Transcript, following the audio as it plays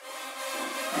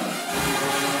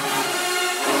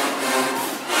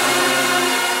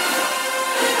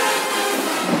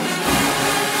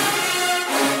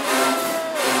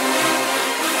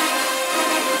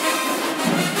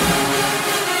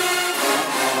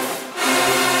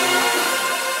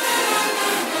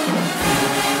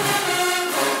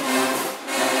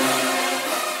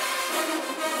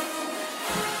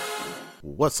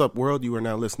What's up, world? You are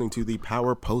now listening to the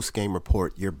Power Post Game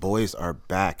Report. Your boys are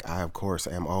back. I, of course,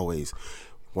 am always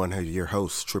one of your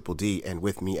hosts, Triple D, and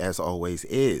with me, as always,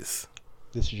 is...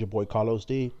 This is your boy Carlos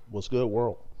D. What's good,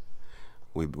 world?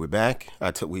 We're back.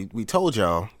 We told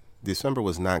y'all December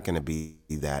was not going to be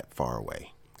that far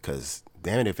away, because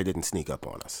damn it if it didn't sneak up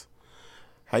on us.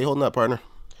 How you holding up, partner?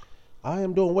 I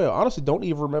am doing well. Honestly, don't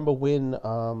even remember when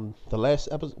the last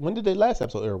episode. When did the last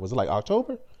episode air? Was it like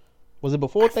October? Was it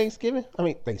before Thanksgiving?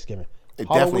 Halloween.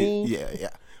 Definitely, yeah.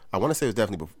 I want to say it was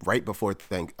definitely right before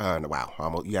you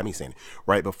got me saying it.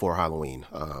 Right before Halloween.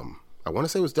 I want to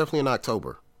say it was definitely in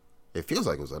October. It feels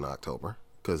like it was in October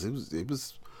because it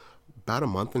was about a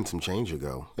month and some change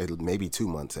ago. Maybe 2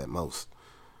 months at most.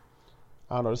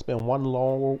 I don't know. It's been one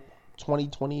long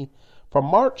 2020 from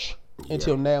March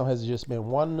until now has just been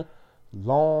one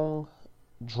long,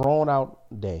 drawn out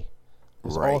day.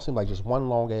 It's all seemed like just one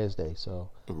long ass day. So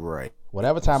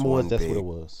whatever time it was, that's what it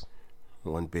was.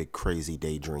 One big crazy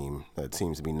daydream that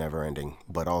seems to be never ending,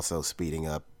 but also speeding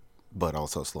up, but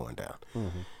also slowing down.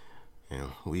 Mm-hmm. You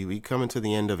know, we coming to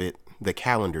the end of it, the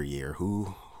calendar year.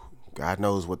 Who, God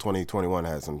knows what 2021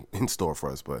 has in store for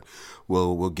us, but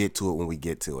we'll get to it when we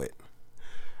get to it.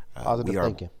 Positive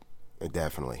thinking.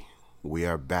 Definitely. We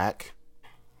are back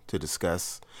to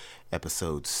discuss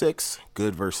episode 6,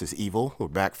 Good versus Evil. We're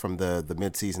back from the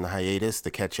mid-season hiatus,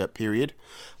 the catch-up period.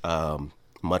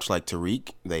 Much like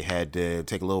Tariq, they had to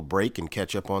take a little break and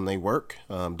catch up on their work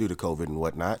due to COVID and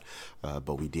whatnot.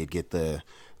 But we did get the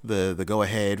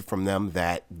go-ahead from them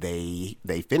that they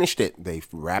finished it. They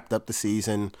wrapped up the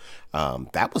season.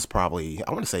 That was probably,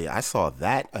 I want to say, I saw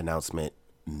that announcement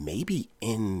maybe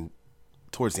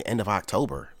towards the end of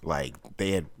October. Like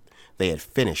they had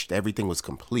finished. Everything was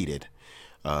completed.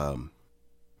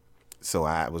 So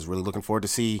I was really looking forward to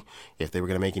see if they were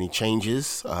going to make any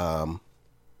changes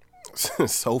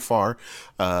so far,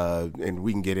 and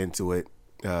we can get into it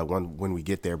when we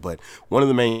get there. But one of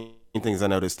the main things I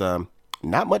noticed,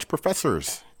 not much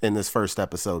professors in this first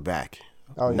episode back.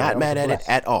 Oh, yeah, not mad at it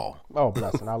at all. Oh,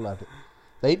 blessing. I love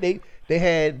it. They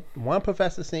had one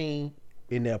professor scene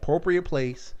in the appropriate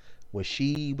place where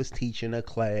she was teaching a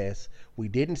class. We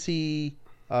didn't see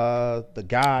the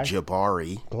guy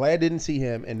Jabari. Glad didn't see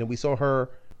him, and then we saw her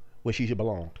where she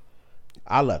belonged.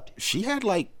 I loved it. She had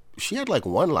like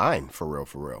one line for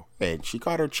real, and she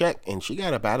caught her check and she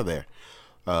got up out of there.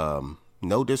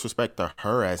 No disrespect to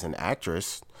her as an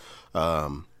actress,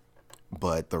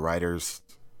 but the writers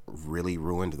really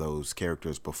ruined those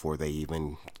characters before they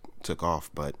even took off.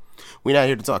 But we're not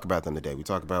here to talk about them today. We're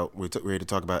here to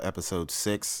talk about episode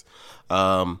 6.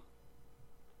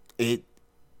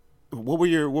 What were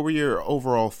your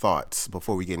overall thoughts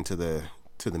before we get into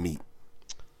the meat?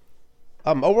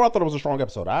 Overall, I thought it was a strong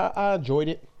episode. I enjoyed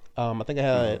it. I think I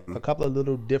had a couple of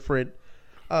little different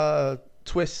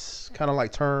twists, kind of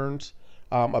like turns.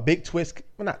 A big twist,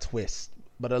 well, not twist,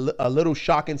 but a little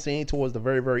shocking scene towards the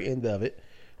very, very end of it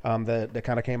that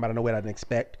kind of came out of nowhere I didn't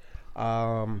expect.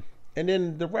 And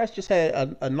then the rest just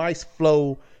had a nice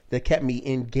flow that kept me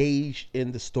engaged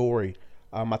in the story.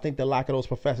 I think the lack of those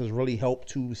professors really helped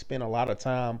to spend a lot of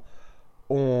time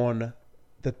on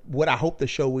what I hope the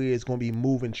show is going to be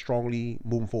moving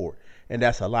forward. And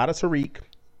that's a lot of Tariq,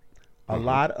 a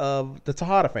lot of the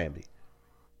Tejada family.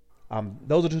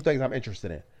 Those are two things I'm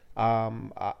interested in.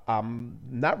 I'm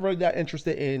not really that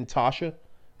interested in Tasha.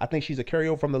 I think she's a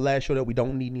carryover from the last show that we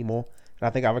don't need anymore. And I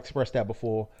think I've expressed that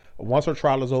before. Once her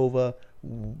trial is over,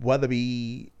 whether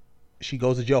she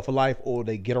goes to jail for life or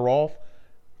they get her off,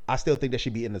 I still think that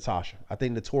should be in Natasha. I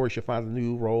think Notori should find a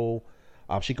new role.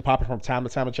 She could pop in from time to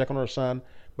time to check on her son,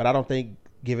 but I don't think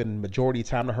giving majority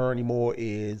time to her anymore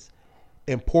is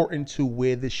important to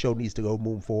where this show needs to go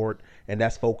moving forward, and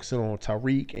that's focusing on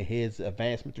Tariq and his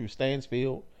advancement through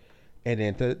Stansfield, and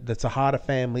then the Tejada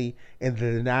family and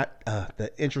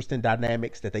the interesting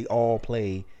dynamics that they all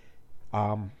play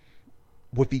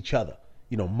with each other.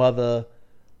 You know, mother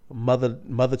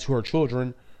to her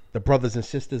children, the brothers and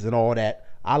sisters, and all that.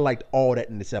 I liked all that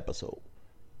in this episode.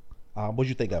 What'd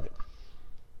you think of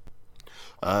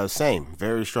it? Same.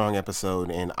 Very strong episode.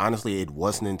 And honestly, it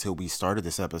wasn't until we started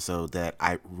this episode that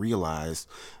I realized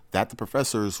that the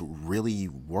professors really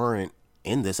weren't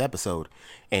in this episode.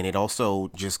 And it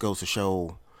also just goes to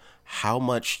show how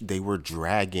much they were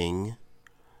dragging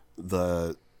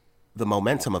the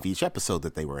momentum of each episode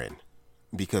that they were in.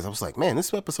 Because I was like, man,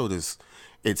 this episode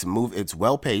it's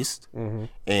well paced,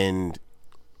 and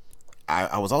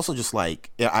I was also just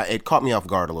like, it caught me off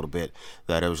guard a little bit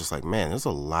that it was just like, man, there's a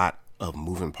lot of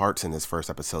moving parts in this first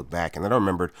episode back. And then I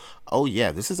remembered, oh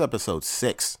yeah, this is episode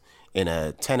 6. in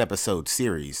a 10 episode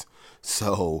series.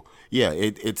 So yeah,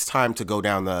 it's time to go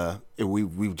down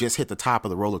we've just hit the top of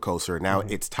the roller coaster. Now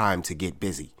it's time to get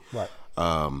busy. Right.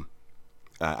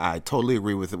 I totally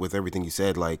agree with everything you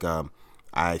said. Like,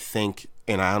 I think,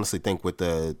 and I honestly think with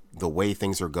the way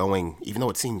things are going, even though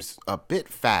it seems a bit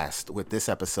fast with this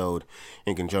episode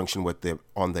in conjunction with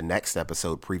on the next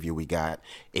episode preview we got,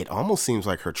 it almost seems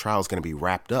like her trial is going to be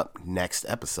wrapped up next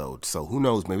episode. So who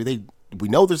knows? Maybe we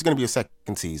know there's going to be a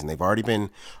second season. They've already been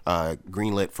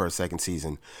greenlit for a second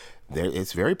season.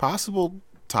 It's very possible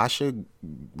Tasha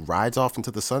rides off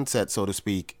into the sunset, so to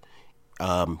speak,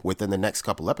 within the next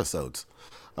couple episodes.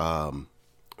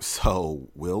 So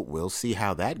we'll see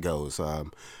how that goes.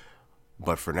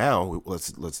 But for now,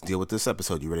 let's deal with this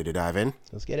episode. You ready to dive in?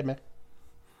 Let's get it, man.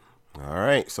 All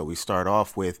right. So we start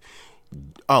off with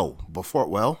I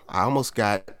almost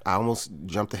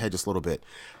jumped ahead just a little bit.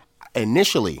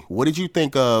 Initially, what did you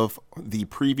think of the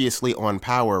previously on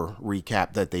Power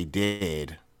recap that they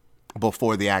did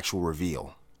before the actual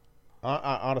reveal?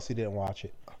 I honestly didn't watch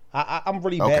it. I'm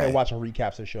really bad at watching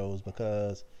recaps of shows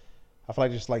because I feel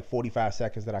like it's like 45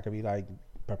 seconds that I could be like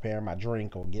preparing my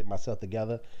drink or getting myself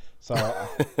together. So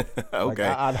okay,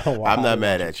 I don't watch. I'm not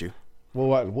mad at you.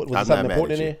 Well, what was something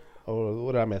important in it, or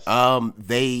what did I miss?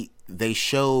 They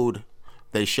showed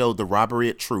the robbery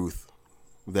at Truth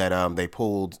that they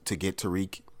pulled to get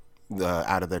Tariq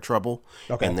out of their trouble,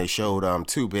 and they showed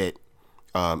 2-Bit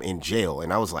in jail,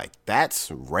 and I was like,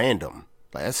 that's random.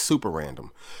 Like, that's super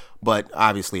random. But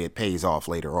obviously it pays off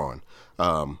later on.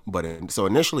 So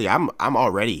initially I'm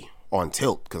already on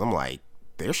tilt because I'm like,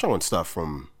 they're showing stuff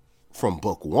from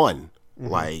book one.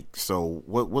 Like, so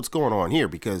what's going on here?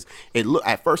 Because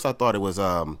at first I thought it was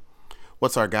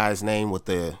what's our guy's name with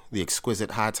the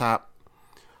exquisite high top?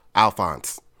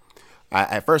 Alphonse.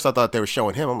 At first I thought they were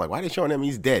showing him. I'm like, why are they showing him?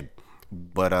 He's dead.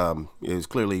 But it was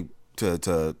clearly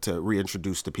to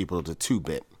reintroduce the people to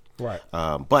 2-Bit. Right.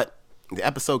 But the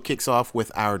episode kicks off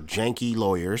with our janky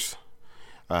lawyers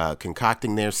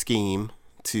concocting their scheme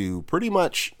to pretty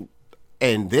much,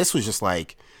 and this was just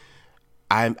like,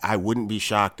 I wouldn't be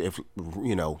shocked if,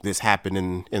 this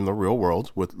happened in the real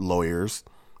world with lawyers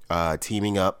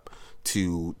teaming up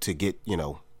to get,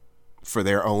 for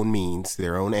their own means,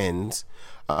 their own ends.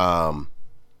 And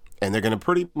they're going to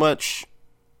pretty much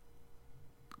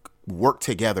work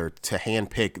together to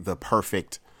handpick the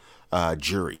perfect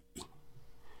jury.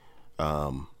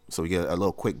 So we get a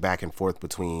little quick back and forth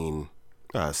between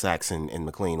Saxon and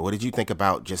McLean. What did you think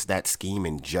about just that scheme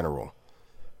in general?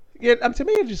 Yeah, to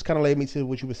me, it just kind of led me to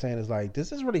what you were saying is like, does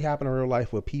this really happen in real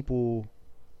life where people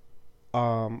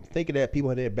thinking that people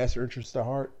have their best interests at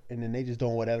heart and then they just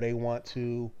doing whatever they want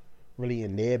to really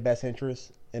in their best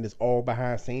interest, and it's all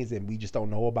behind scenes and we just don't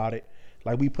know about it?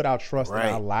 Like, we put our trust in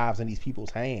our lives in these people's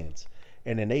hands,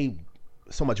 and then they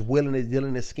so much willingness,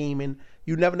 dealing, and scheming.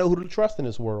 You never know who to trust in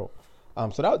this world.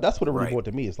 So that's what it really brought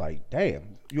to me. Is like,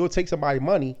 damn, you'll take somebody's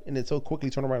money and then so quickly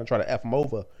turn around and try to F them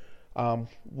over,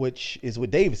 which is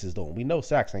what Davis is doing. We know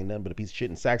Sax ain't nothing but a piece of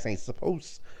shit, and Sax ain't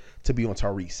supposed to be on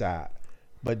Tariq's side.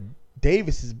 But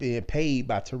Davis is being paid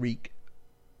by Tariq.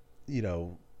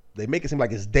 They make it seem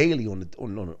like it's daily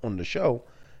on the show,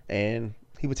 and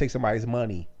he would take somebody's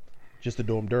money just to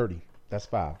do him dirty. That's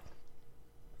foul.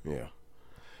 Yeah.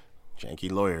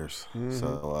 Janky lawyers.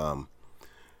 So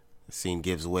the scene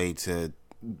gives way to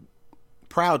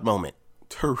proud moment.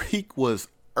 Tariq was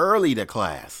early to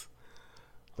class.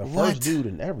 The first dude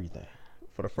and everything.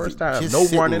 For the first time. Just no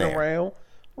running there. Around.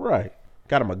 Right.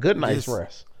 Got him a good night's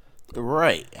rest.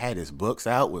 Right. Had his books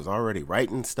out, was already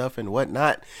writing stuff and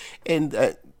whatnot.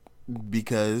 And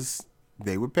because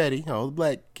they were petty, all the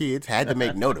black kids had to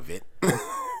make note of it.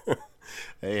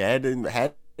 They had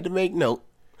to make note.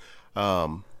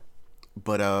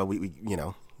 But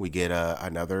we get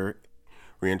another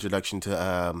reintroduction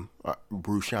to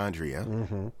Bruce Andrea,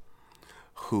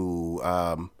 who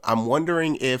I'm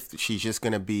wondering if she's just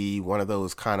going to be one of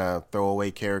those kind of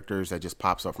throwaway characters that just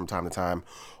pops up from time to time,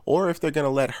 or if they're going to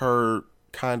let her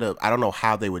kind of, I don't know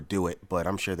how they would do it, but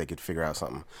I'm sure they could figure out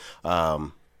something.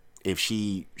 If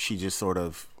she just sort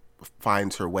of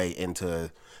finds her way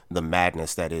into the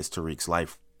madness that is Tariq's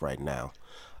life right now.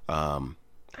 I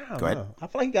don't know. I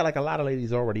feel like you got like a lot of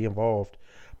ladies already involved,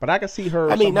 but I can see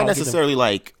her. I mean, not necessarily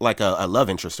like a love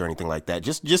interest or anything like that.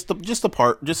 Just the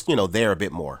part, there a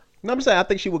bit more. No, I'm saying I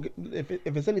think she would. If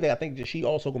it's anything, I think that she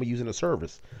also gonna be using the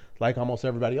service, like almost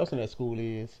everybody else in that school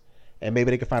is, and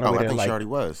maybe they can find a way to like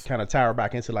kind of tie her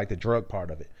back into like the drug part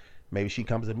of it. Maybe she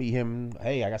comes to meet him.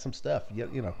 Hey, I got some stuff.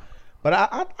 But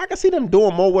I can see them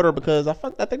doing more with her because I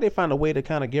think they find a way to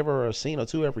kind of give her a scene or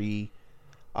two every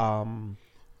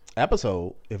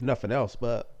episode, if nothing else.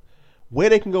 But Where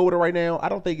they can go with it right now, I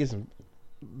don't think it's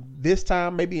this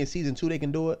time. Maybe in season 2 they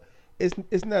can do it.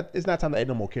 It's not time to add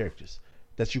no more characters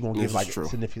that you're gonna give like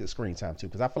significant screen time to,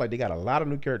 because I feel like they got a lot of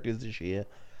new characters this year,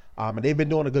 and they've been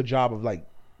doing a good job of like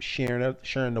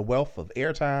sharing the wealth of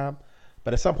airtime.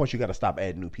 But at some point, you got to stop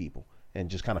adding new people and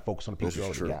just kind of focus on the people you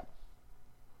already got.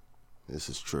 This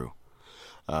is true.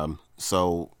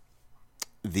 So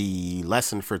the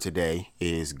lesson for today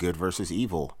is good versus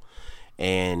evil.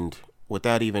 And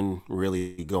without even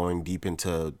really going deep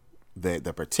into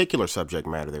the particular subject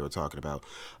matter they were talking about,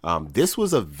 this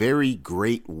was a very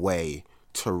great way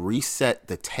to reset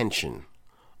the tension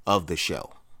of the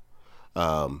show.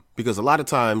 Because a lot of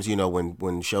times,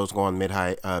 when shows go on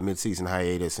mid-season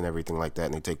hiatus and everything like that,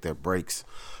 and they take their breaks,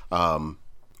 not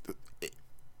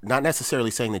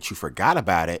necessarily saying that you forgot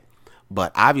about it,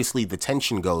 but obviously the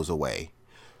tension goes away.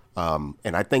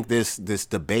 And I think this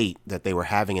debate that they were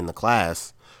having in the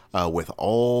class,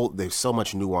 there's so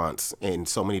much nuance in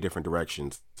so many different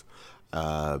directions,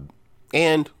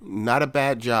 and not a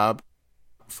bad job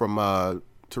from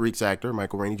Tariq's actor,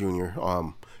 Michael Rainey Jr.,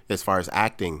 as far as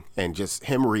acting and just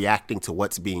him reacting to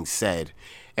what's being said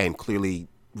and clearly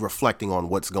reflecting on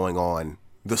what's going on,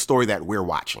 the story that we're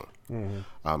watching.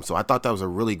 Mm-hmm. So I thought that was a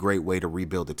really great way to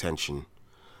rebuild the tension.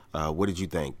 What did you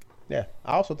think? Yeah,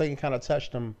 I also think it kind of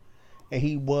touched him, and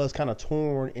he was kind of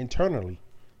torn internally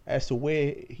as to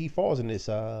where he falls in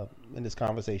this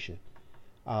conversation.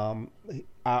 I'm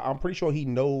pretty sure he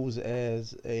knows,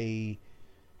 as a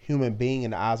human being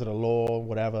in the eyes of the law or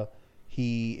whatever,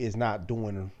 he is not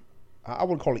doing, I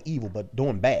wouldn't call it evil, but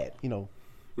doing bad.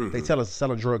 Mm-hmm. They tell us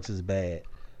selling drugs is bad.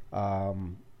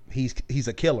 He's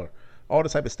a killer, all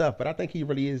this type of stuff. But I think he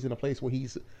really is in a place where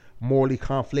he's morally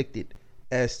conflicted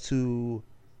as to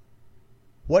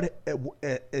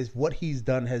what he's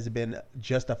done has been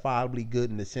justifiably good,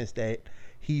 in the sense that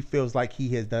he feels like he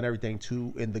has done everything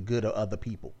in the good of other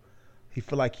people. He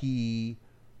feel like he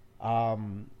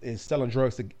is selling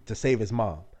drugs to save his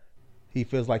mom. He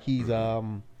feels like he's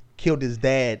killed his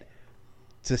dad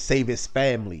to save his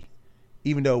family,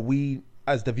 even though we,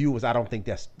 as the viewers, I don't think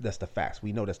that's the facts.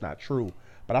 We know that's not true.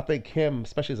 But I think him,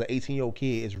 especially as an 18-year-old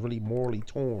kid, is really morally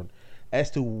torn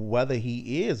as to whether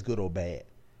he is good or bad,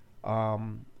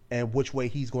 and which way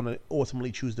he's going to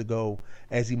ultimately choose to go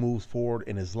as he moves forward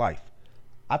in his life.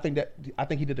 I think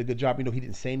he did a good job. He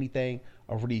didn't say anything,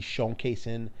 of really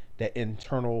showcasing that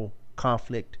internal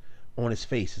conflict on his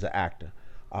face as an actor.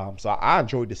 So I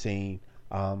enjoyed the scene,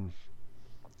 even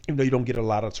though you don't get a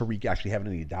lot of Tariq actually having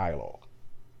any dialogue.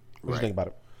 What do you think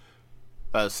about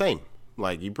it? Same.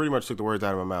 Like, you pretty much took the words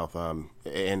out of my mouth.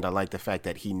 And I like the fact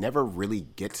that he never really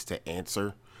gets to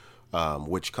answer,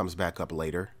 which comes back up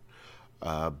later.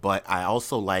 But I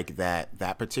also like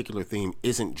that particular theme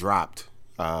isn't dropped.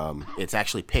 It's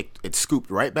actually it's scooped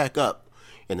right back up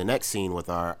in the next scene with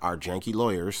our janky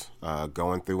lawyers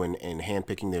going through and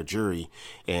handpicking their jury.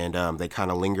 And they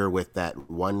kind of linger with that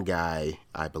one guy,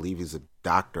 I believe he's a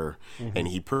doctor, mm-hmm. and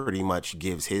he pretty much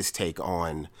gives his take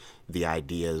on the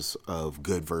ideas of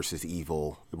good versus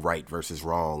evil, right versus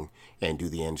wrong, and do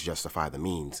the ends justify the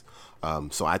means.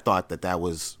 So I thought that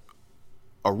was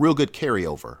a real good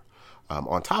carryover.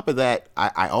 On top of that,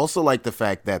 I also like the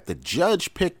fact that the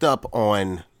judge picked up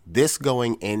on this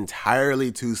going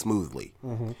entirely too smoothly.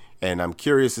 Mm-hmm. And I'm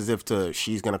curious as if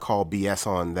she's going to call BS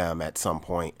on them at some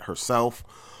point herself,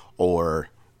 or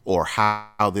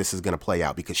how this is going to play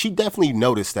out, because she definitely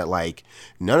noticed that, like,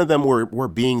 none of them were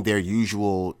being their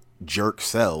usual jerk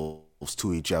selves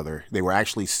to each other. They were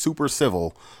actually super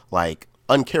civil, like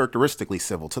uncharacteristically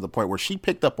civil, to the point where she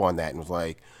picked up on that and was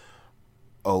like,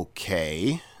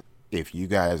 okay, if you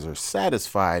guys are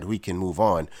satisfied, we can move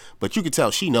on. But you could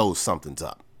tell she knows something's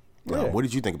up. Yeah. What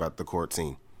did you think about the court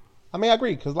scene? I mean, I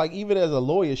agree, because, like, even as a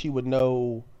lawyer, she would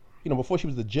know, before she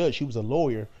was a judge, she was a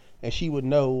lawyer, and she would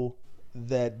know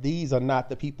that these are not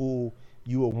the people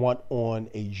you would want on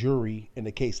a jury in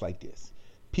a case like this.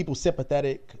 People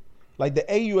sympathetic, like the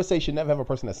AUSA should never have a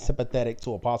person that's sympathetic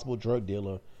to a possible drug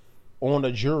dealer on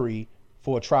a jury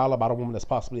for a trial about a woman that's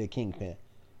possibly a kingpin,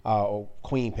 or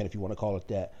queen pin, if you want to call it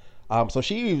that. So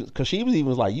she was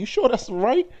even like, "You sure that's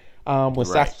right?" When right.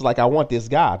 Sachs was like, "I want this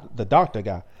guy, the doctor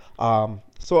guy."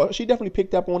 So she definitely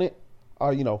picked up on it.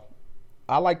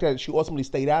 I like that she ultimately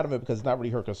stayed out of it, because it's not really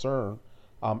her concern.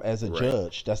 As a right.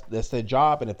 judge, that's their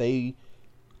job, and if they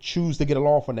choose to get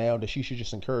along for now, then she should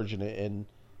just encourage it and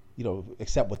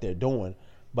accept what they're doing.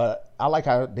 But I like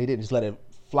how they didn't just let it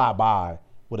fly by,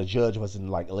 where the judge wasn't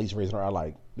like at least raising her eye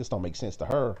like, this don't make sense to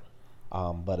her.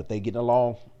 But if they getting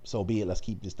along, so be it. Let's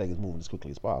keep this thing moving as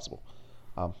quickly as possible.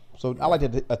 So I like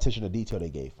the attention to detail they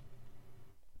gave.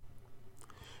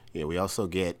 Yeah, we also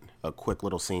get a quick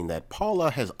little scene that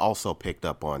Paula has also picked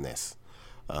up on this.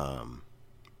 Um,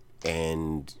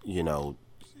 and,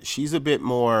 she's a bit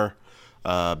more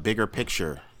bigger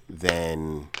picture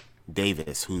than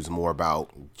Davis, who's more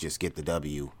about just get the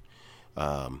W.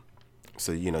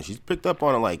 So, she's picked up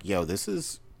on it like, yo, this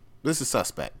is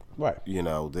suspect. Right.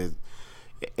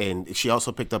 And she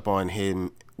also picked up on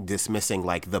him dismissing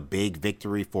like the big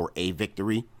victory for a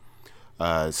victory.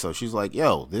 So she's like,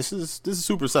 "Yo, this is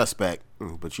super suspect,"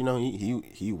 but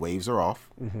he waves her off.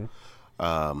 And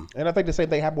I think the same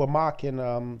thing happened with Mock and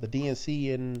the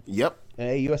DNC and Yep,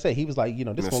 AUSA. He was like, this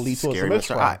going to lead to a Scary submission Mr.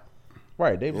 trial. Hot.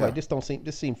 Right. They were Yeah. like,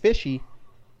 this seem fishy.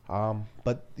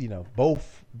 But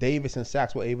both Davis and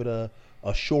Sachs were able to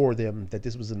assure them that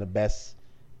this was in the best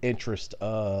interest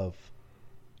of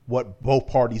what both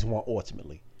parties want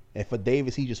ultimately. And for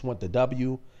Davis, he just want the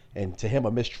W, and to him,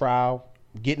 a mistrial,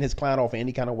 getting his client off in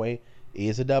any kind of way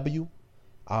is a W.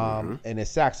 And then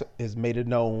Sachs has made it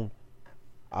known,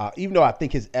 even though I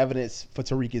think his evidence for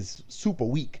Tariq is super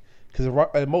weak, because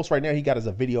at most right now he got is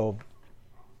a video of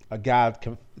a guy,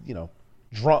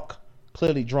 drunk,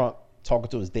 clearly drunk, talking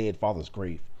to his dead father's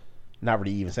grave. Not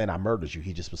really even saying I murdered you.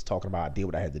 He just was talking about I did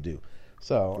what I had to do.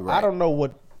 So Right. I don't know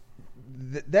what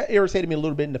that irritated me a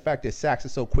little bit in the fact that Sachs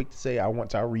is so quick to say I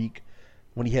want Tariq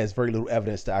when he has very little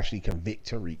evidence to actually convict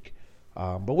Tariq.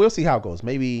 But we'll see how it goes.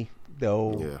 Maybe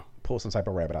they'll pull some type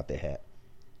of rabbit out their hat.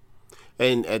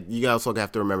 And you also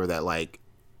have to remember that, like,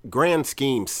 grand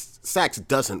scheme, Sachs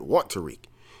doesn't want Tariq.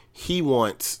 He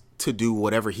wants to do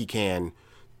whatever he can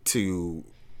to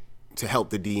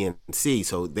help the DNC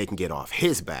so they can get off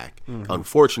his back.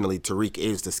 Unfortunately, Tariq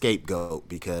is the scapegoat,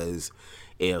 because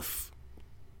if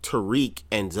Tariq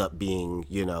ends up being,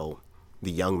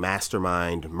 the young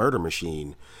mastermind murder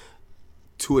machine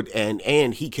to it,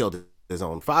 and he killed his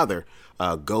own father,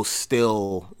 Ghost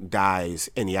still dies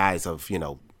in the eyes of,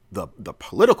 the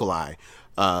political eye,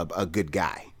 a good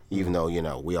guy, even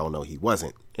though, we all know he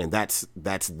wasn't. And that's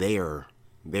their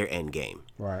end game.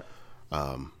 Right.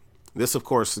 This, of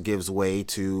course, gives way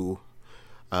to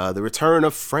the return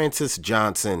of Francis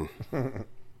Johnson,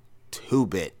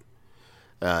 2-Bit,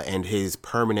 and his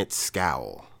permanent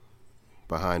scowl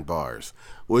behind bars.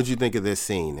 What did you think of this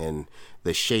scene and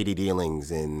the shady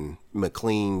dealings and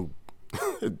McLean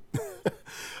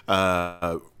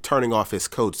turning off his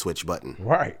code switch button?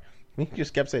 Right. He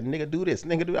just kept saying, "Nigga, do this,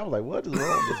 nigga, do." I was like, "What is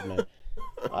wrong with this man?"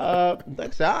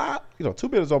 Like,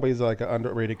 2-Bit is always like an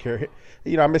underrated character.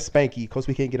 I miss Spanky. Of course,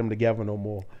 we can't get them together no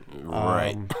more.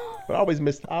 Right. But I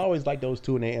always liked those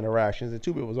two in their interactions. And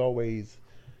 2-Bit was always,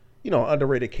 an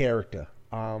underrated character.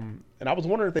 And I was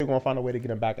wondering if they were going to find a way to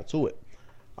get him back into it.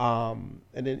 And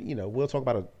then, we'll talk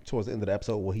about it towards the end of the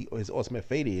episode what his ultimate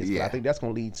fate is. Yeah. But I think that's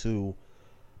going to lead to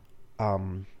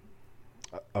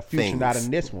a future, Things. not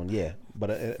in this one,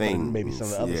 but maybe some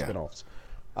of the other yeah. spinoffs.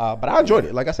 But I enjoyed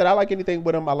it. Like I said, I like anything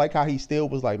with him. I like how he still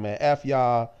was like, man, F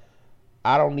y'all.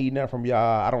 I don't need nothing from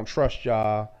y'all. I don't trust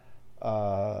y'all.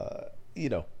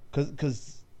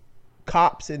 Because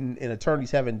cops and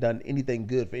attorneys haven't done anything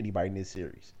good for anybody in this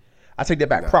series. I take that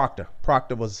back. No. Proctor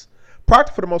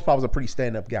for the most part was a pretty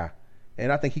stand-up guy.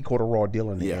 And I think he caught a raw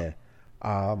deal in the end.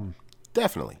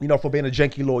 Definitely. For being a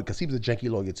janky lawyer, because he was a janky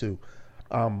lawyer too.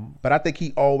 But I think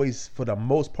he always, for the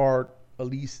most part, at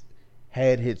least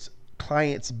had his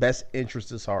client's best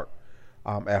interest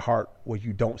at heart, where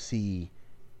you don't see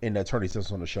in the attorneys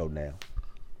that's on the show now.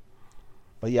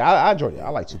 But yeah, I enjoyed it. I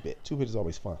like 2-Bit. 2-Bit is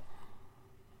always fun.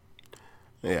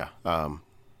 Yeah.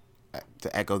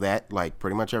 To echo that, like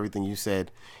pretty much everything you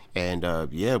said. And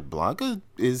Blanca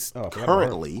is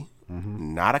currently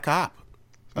not a cop.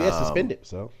 Yeah, suspended.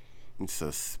 So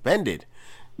Suspended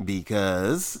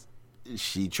because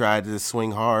she tried to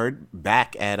swing hard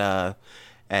back at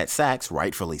Sachs,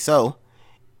 rightfully so,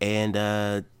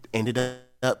 and ended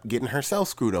up getting herself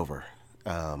screwed over.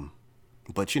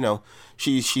 But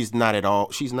she's not at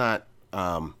all. She's not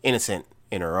innocent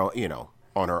in her own,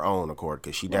 on her own accord,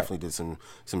 because she definitely did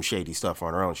some shady stuff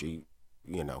on her own. She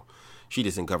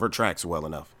doesn't cover tracks well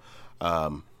enough.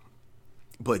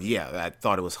 But yeah, I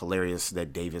thought it was hilarious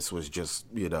that Davis was just,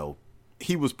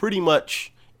 he was pretty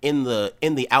much in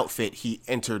the outfit he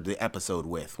entered the episode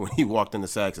with when he walked into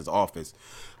Sachs's office.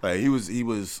 He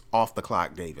was off the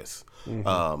clock, Davis.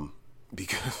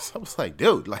 Because I was like,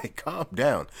 dude, like, calm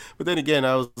down. But then again,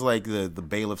 I was like, the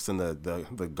bailiffs and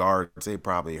the guards, they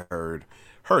probably heard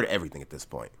everything at this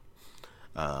point.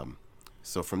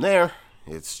 So from there,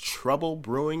 it's trouble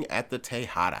brewing at the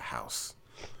Tejada house.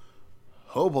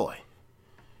 Oh boy.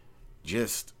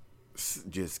 Just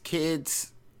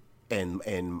kids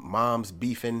and moms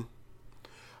beefing.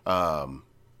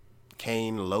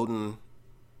 Kane loading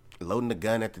loading the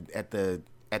gun at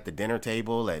the dinner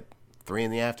table at 3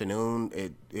 in the afternoon.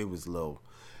 It was a little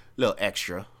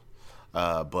extra.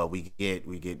 But we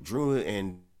get Drew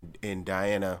and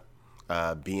Diana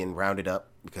being rounded up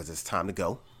because it's time to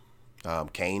go.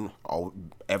 Kane,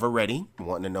 ever ready,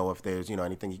 wanting to know if there's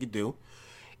anything he could do,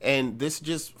 and this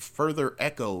just further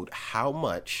echoed how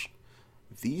much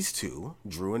these two,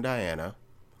 Drew and Diana,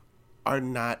 are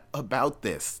not about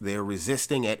this. They're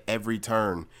resisting at every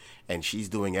turn, and she's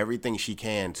doing everything she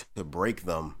can to break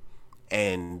them,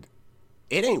 and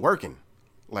it ain't working.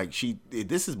 Like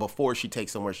this is before she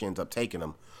takes them where she ends up taking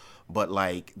them, but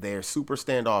like they're super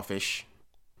standoffish.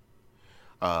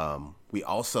 We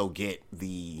also get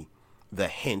the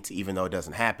hint, even though it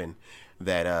doesn't happen,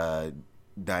 that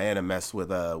Diana messed with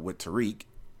Tariq,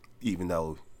 even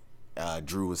though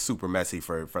Drew was super messy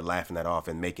for laughing that off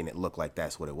and making it look like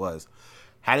that's what it was.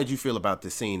 How did you feel about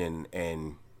this scene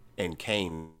and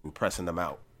Kane pressing them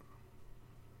out?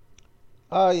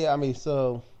 Yeah, I mean,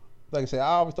 so like I said, I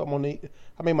always thought Monet.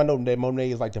 I made my note that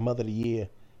Monet is like the mother of the year,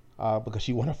 because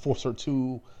she want to force her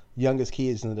two youngest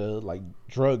kids into like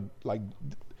drug, like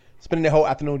spending their whole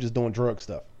afternoon just doing drug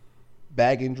stuff,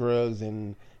 bagging drugs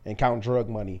and counting drug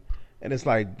money, and it's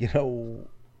like,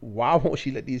 why won't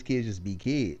she let these kids just be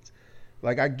kids?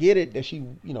 Like, I get it that she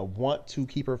want to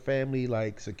keep her family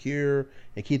like secure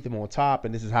and keep them on top,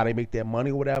 and this is how they make their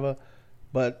money or whatever.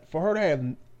 But for her to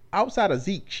have, outside of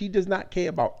Zeke, she does not care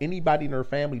about anybody in her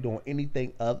family doing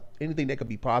anything that could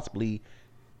be possibly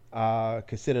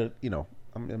considered,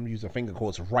 I'm using finger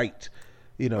quotes, right.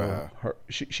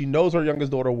 She knows her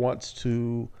youngest daughter wants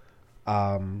to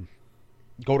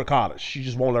go to college. She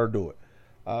just won't let her do it.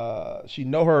 She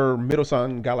know her middle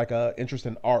son got like a interest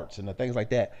in arts and the things like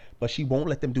that, but she won't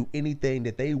let them do anything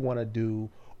that they want to do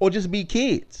or just be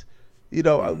kids. They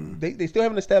still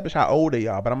haven't established how old they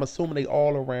are, but I'm assuming they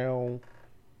all around,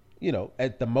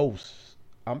 at the most.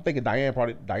 I'm thinking Diana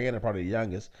probably the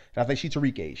youngest, and I think she's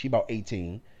Tariq age. She about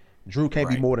 18. Drew can't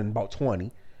be Right. more than about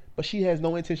 20. But she has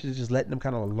no intention of just letting them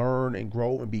kind of learn and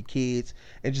grow and be kids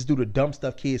and just do the dumb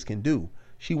stuff kids can do.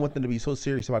 She wants them to be so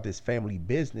serious about this family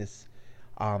business,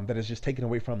 that it's just taken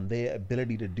away from their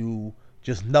ability to do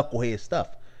just knucklehead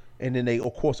stuff. And then they,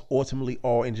 of course, ultimately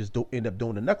all end up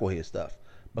doing the knucklehead stuff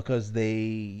because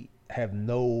they have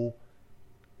no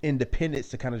independence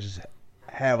to kind of just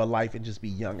have a life and just be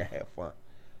young and have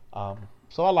fun.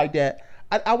 So I like that.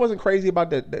 I wasn't crazy about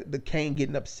the Kane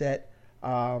getting upset,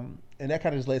 and that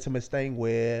kind of just led to this thing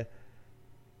where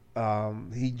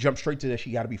he jumped straight to that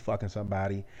she got to be fucking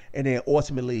somebody, and then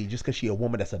ultimately just because she a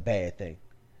woman, that's a bad thing.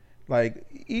 Like,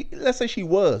 let's say she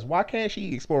was, why can't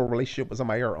she explore a relationship with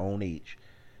somebody her own age?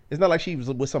 It's not like she was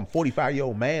with some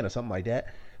 45-year-old man or something like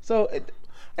that. So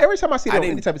every time I see I that on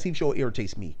any didn't. type of TV show, it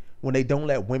irritates me when they don't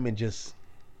let women just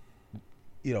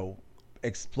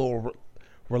explore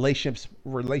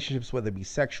relationships, whether it be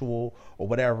sexual or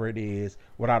whatever it is,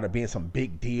 without it being some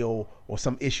big deal or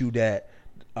some issue that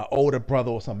an older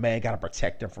brother or some man got to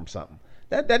protect them from something.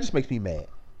 That just makes me mad.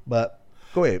 But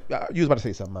go ahead. You was about to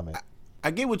say something, my man. I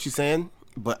get what you're saying,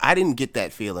 but I didn't get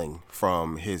that feeling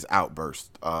from his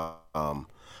outburst.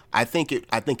 I think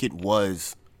it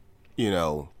was, you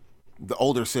know, the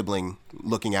older sibling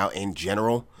looking out in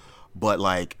general, but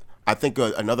like I think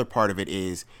another part of it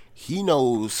is he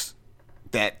knows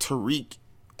that Tariq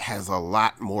has a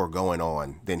lot more going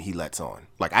on than he lets on.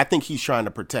 Like I think he's trying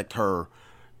to protect her.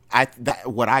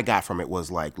 What I got from it was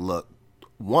like, look,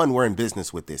 one, we're in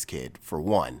business with this kid for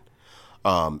one,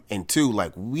 and two,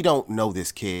 like we don't know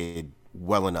this kid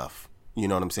well enough. You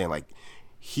know what I'm saying? Like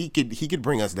he could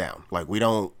bring us down. Like we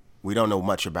don't know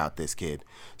much about this kid.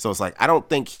 So it's like I don't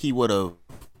think he would have,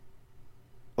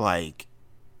 like,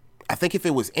 I think if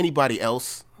it was anybody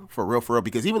else, for real,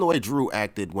 because even the way Drew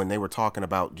acted when they were talking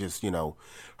about just,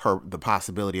 the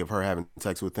possibility of her having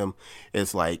sex with him,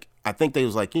 it's like, I think they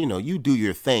was like, you do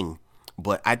your thing,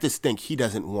 but I just think he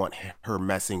doesn't want her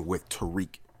messing with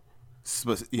Tariq,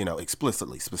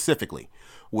 explicitly, specifically,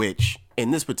 which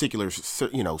in this particular,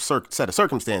 set of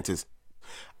circumstances,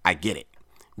 I get it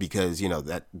because,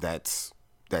 that's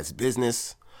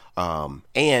business.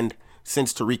 And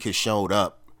since Tariq has showed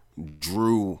up,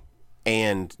 Drew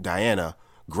and Diana,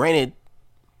 granted,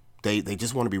 they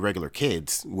just want to be regular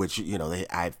kids, which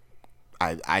I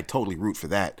totally root for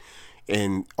that.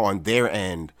 And on their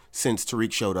end, since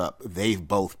Tariq showed up, they've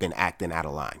both been acting out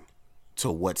of line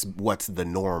to what's the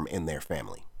norm in their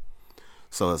family.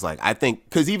 So it's like I think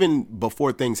because even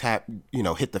before things hit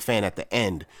the fan at the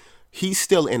end, he's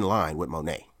still in line with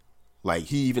Monet. Like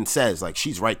he even says like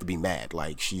she's right to be mad.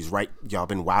 Like she's right. Y'all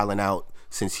been wilding out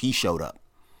since he showed up.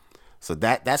 So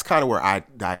that's kind of where I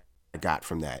got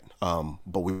from that.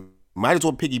 But we might as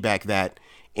well piggyback that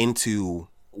into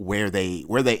where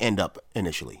they end up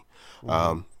initially.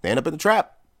 They end up in the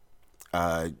trap.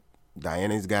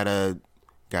 Diana's gotta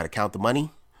count the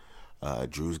money.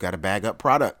 Drew's got to bag up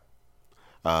product.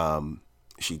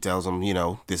 She tells him,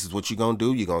 this is what you're gonna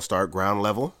do. You're gonna start ground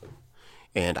level,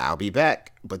 and I'll be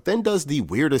back. But then does the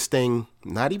weirdest thing,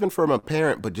 not even from a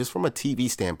parent, but just from a TV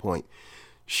standpoint.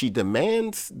 She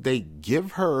demands they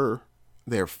give her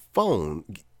their phone,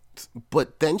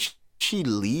 but then she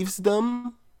leaves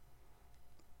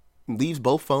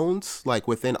both phones like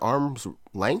within arm's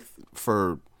length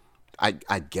for,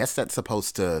 I guess that's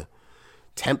supposed to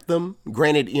tempt them.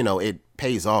 Granted, it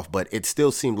pays off, but it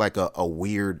still seemed like a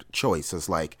weird choice. It's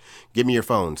like, give me your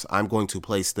phones. I'm going to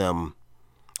place them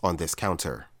on this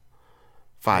counter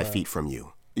 5 feet from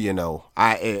you.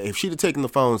 If she'd have taken the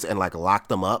phones and like locked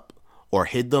them up or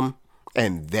hid them,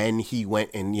 and then he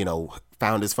went and,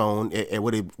 found his phone, it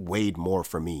would have weighed more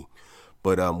for me.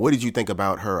 But what did you think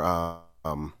about her,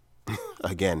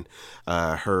 again,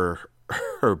 her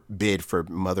bid for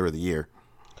Mother of the Year?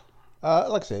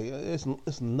 Like I say,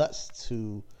 it's nuts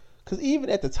to, because even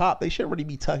at the top, they shouldn't really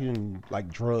be touching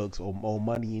like drugs or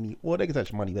money. Well, they can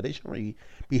touch money, but they shouldn't really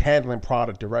be handling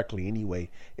product directly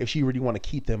anyway. If she really want to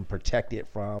keep them protected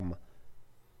from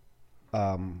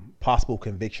possible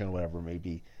conviction or whatever it may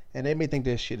be, and they may think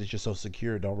this shit is just so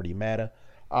secure, it don't really matter.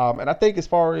 And I think as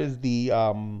far as the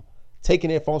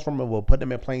taking their phones from them, will put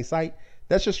them in plain sight.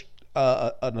 That's just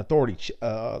an authority,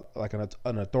 like an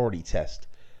authority test.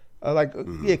 Yeah,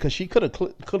 because she could have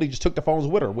clearly just took the phones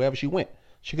with her wherever she went.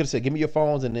 She could have said, "Give me your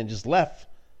phones," and then just left.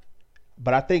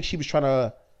 But I think she was trying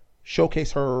to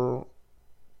showcase her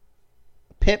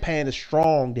pimp hand is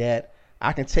strong, that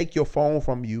I can take your phone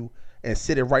from you and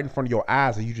sit it right in front of your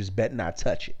eyes, and you just bet not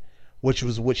touch it, which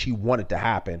was what she wanted to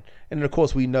happen. And then, of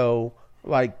course, we know,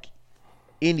 like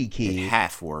any kid, it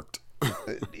half worked.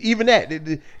 Even that,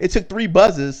 it took 3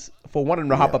 buzzes for one of them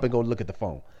to hop up and go look at the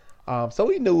phone. So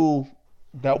we knew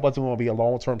that wasn't going to be a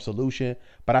long-term solution,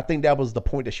 but I think that was the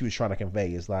point that she was trying to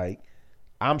convey, is like,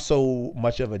 I'm so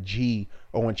much of a G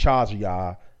or in charge of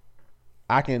y'all,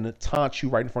 I can taunt you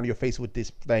right in front of your face with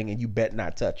this thing and you bet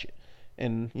not touch it.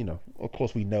 And, of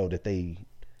course we know that they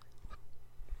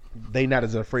not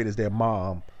as afraid as their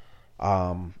mom,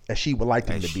 as she would like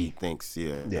them to be. She thinks,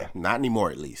 yeah. Not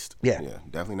anymore, at least. Yeah,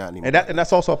 definitely not anymore. And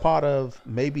that's also a part of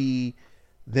maybe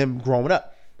them growing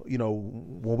up. When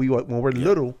we're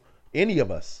little, any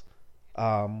of us,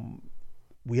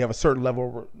 we have a certain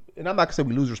level, and I'm not gonna say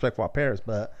we lose respect for our parents,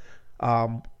 but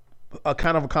a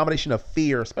kind of a combination of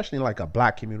fear, especially in like a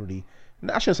black community.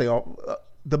 And I shouldn't say all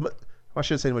I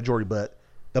shouldn't say the majority, but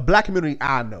the black community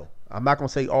I know. I'm not gonna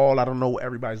say all. I don't know what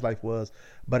everybody's life was,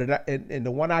 but in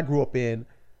the one I grew up in,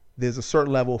 there's a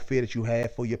certain level of fear that you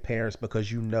have for your parents,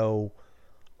 because I'm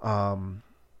not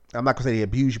gonna say they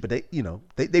abuse you, but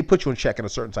they put you in check in a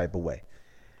certain type of way.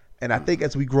 And I think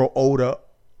as we grow older,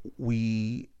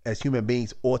 we as human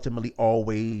beings ultimately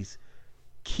always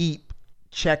keep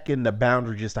checking the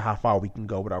boundaries as to how far we can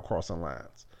go without crossing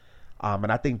lines.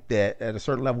 And I think that at a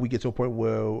certain level, we get to a point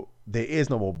where there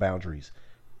is no more boundaries.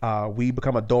 We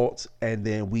become adults, and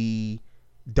then we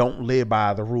don't live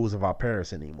by the rules of our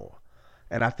parents anymore.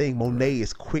 And I think Monet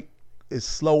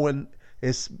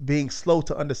is being slow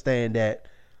to understand that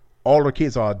all her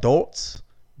kids are adults.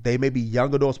 They may be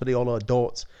young adults, but they all are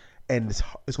adults. And it's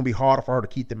going to be harder for her to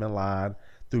keep them in line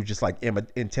through just like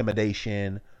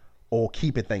intimidation or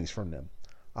keeping things from them.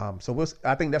 So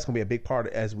I think that's going to be a big part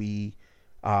as we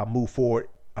move forward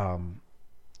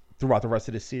throughout the rest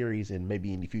of the series and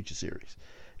maybe in the future series,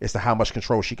 as to how much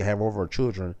control she can have over her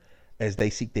children as they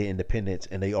seek their independence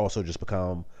and they also just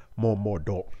become more and more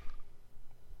adult.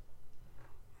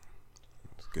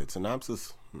 It's a good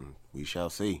synopsis. We shall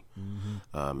see.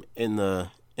 Mm-hmm.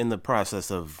 In the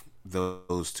process of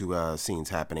those two scenes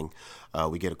happening,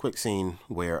 we get a quick scene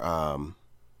where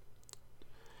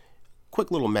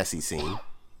quick little messy scene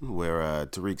where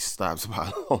Tariq stops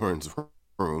by Lauren's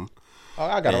room. Oh,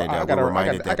 I got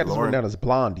this written down as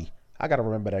Blondie. I got to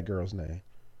remember that girl's name.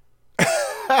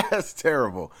 That's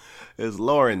terrible. It's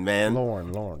Lauren, man.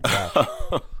 Lauren.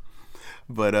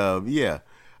 But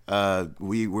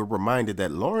we were reminded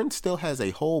that Lauren still has a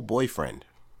whole boyfriend,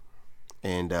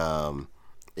 and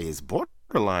is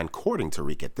borderline courting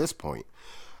Tariq at this point,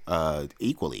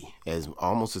 equally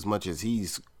almost as much as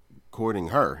he's courting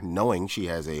her, knowing she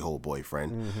has a whole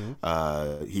boyfriend.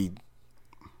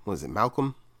 Mm-hmm.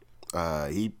 Malcolm?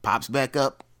 He pops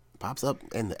up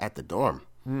at the dorm.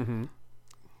 Mm-hmm.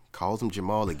 Calls him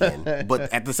Jamal again.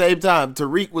 But at the same time,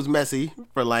 Tariq was messy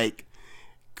for like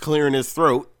clearing his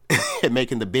throat and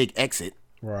making the big exit.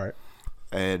 Right.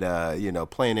 and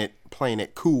playing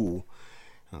it cool.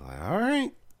 I'm like, all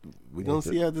right, we're gonna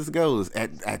see how this goes.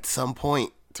 At some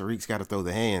point, Tariq's got to throw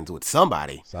the hands with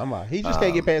somebody. Somebody. He just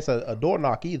can't get past a door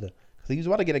knock either. Cause he was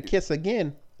about to get a kiss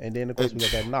again, and then of course we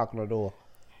got that knock on the door.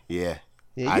 Yeah,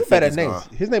 Yeah, I you think better it's names.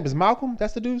 gonna. His name is Malcolm.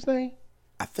 That's the dude's name.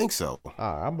 I think so.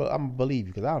 I'm gonna believe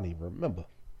you because I don't even remember.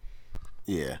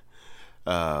 Yeah,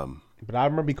 But I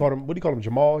remember he called him. What do you call him?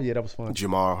 Jamal. Yeah, that was fun.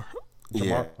 Jamal.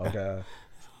 Jamal. Yeah, Okay.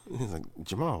 he's like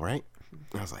Jamal, right?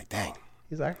 I was like, dang,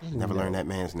 He's like, never learned that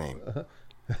man's name.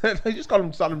 He just called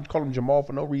him Jamal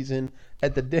for no reason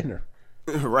at the dinner.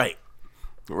 Right.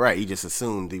 Right. He just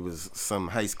assumed he was some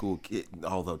high school kid,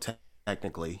 although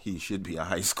technically he should be a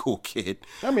high school kid.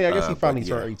 I mean, I guess he finally but,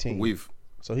 turned 18. We've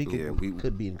So he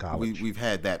could be in college. we've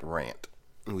had that rant.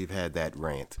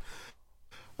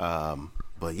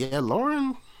 But yeah,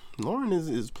 Lauren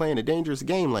is playing a dangerous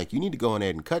game. Like, you need to go in there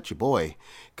and cut your boy,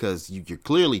 because you're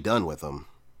clearly done with him.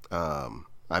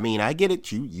 I mean, I get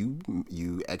it.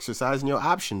 You exercising your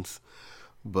options,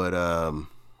 but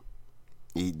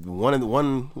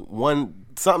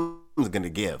something's gonna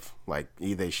give. Like,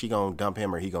 either she gonna dump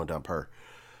him or he gonna dump her.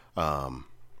 But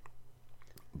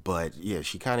yeah,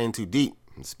 she kind of in too deep.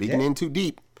 Speaking in too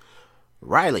deep,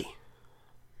 Riley.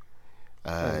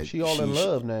 She all in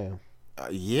love now.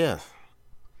 Yeah.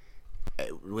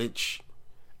 Which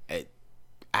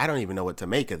I don't even know what to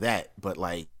make of that. But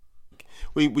like,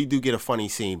 we do get a funny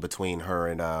scene between her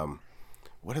and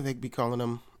what do they be calling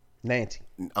him? Nancy.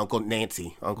 Uncle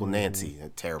Nancy.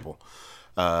 Terrible.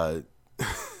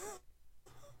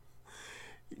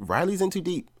 Riley's in too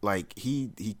deep. Like, he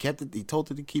kept it. He told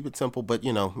her to keep it simple, but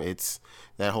it's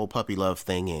that whole puppy love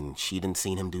thing, and she didn't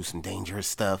seen him do some dangerous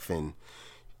stuff, and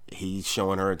he's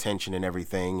showing her attention and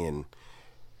everything. And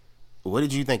what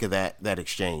did you think of that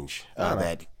exchange?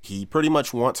 That he pretty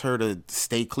much wants her to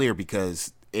stay clear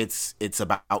because it's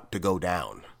about to go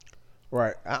down.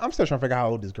 Right. I'm still trying to figure out how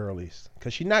old this girl is,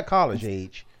 because she's not college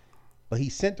age, but he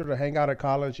sent her to hang out at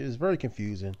college. It's very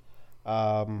confusing.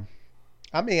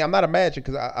 I mean, I'm not imagining,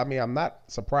 because I'm not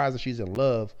surprised that she's in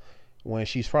love when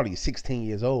she's probably 16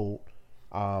 years old.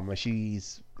 And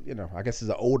she's, I guess, is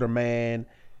an older man.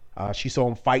 She saw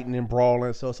him fighting and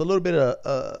brawling, so it's a little bit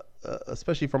of,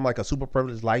 especially from like a super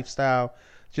privileged lifestyle.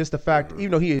 Just the fact,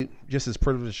 even though he just as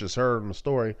privileged as her in the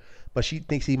story, but she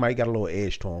thinks he might got a little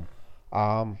edge to him.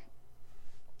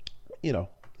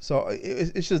 So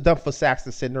it's just dumb for Sax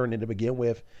to send her in to begin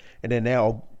with, and then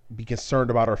now be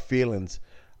concerned about her feelings.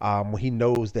 When he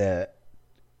knows that,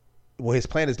 his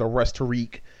plan is to arrest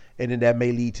Tariq, and then that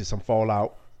may lead to some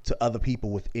fallout to other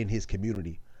people within his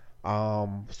community.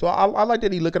 So I like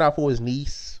that he's looking out for his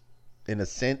niece, in a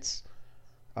sense,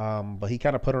 but he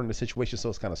kind of put her in a situation, so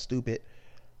it's kind of stupid.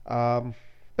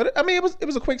 But I mean, it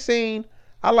was a quick scene.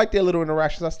 I like their little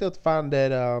interactions. I still find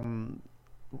that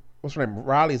what's her name,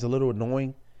 Riley, is a little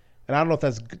annoying, and I don't know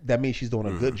if that means she's doing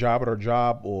a good job at her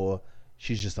job or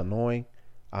she's just annoying.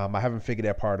 I haven't figured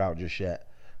that part out just yet,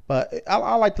 but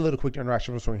I like the little quick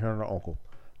interaction between her and her uncle.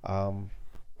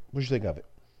 What you think of it?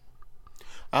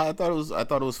 I thought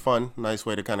it was fun. Nice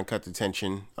way to kind of cut the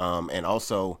tension, and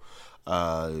also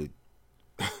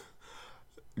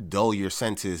dull your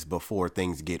senses before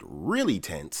things get really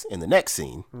tense in the next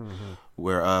scene,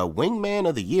 where wingman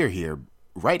of the year here,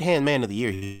 right hand man of the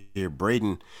year here,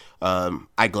 Braden.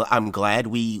 I'm glad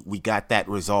we got that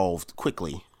resolved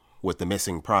quickly with the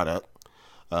missing product.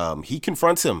 He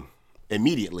confronts him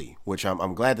immediately, which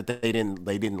I'm glad that they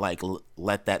didn't like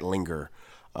let that linger.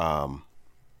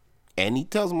 And he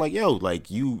tells him, like, yo, like,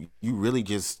 you really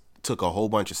just took a whole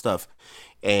bunch of stuff.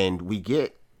 And I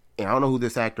don't know who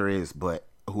this actor is, but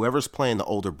whoever's playing the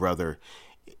older brother,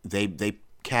 they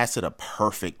casted a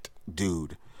perfect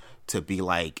dude to be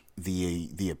like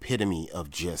the epitome of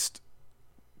just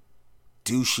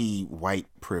douchey white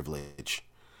privilege.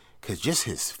 Because just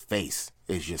his face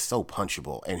is just so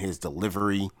punchable, and his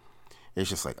delivery is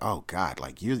just like, oh God,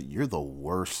 like you're the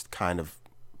worst kind of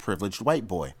privileged white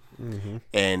boy.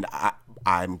 And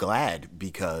I'm glad,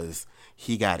 because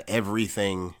he got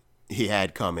everything he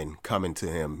had coming to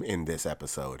him in this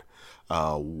episode,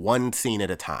 one scene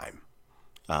at a time,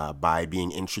 by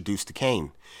being introduced to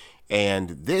Kane. And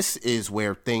this is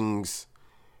where things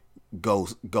go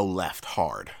left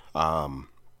hard. I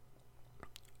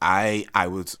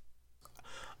was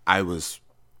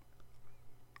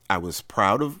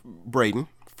proud of Braden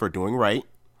for doing right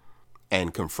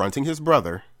and confronting his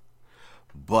brother,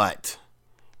 but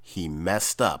he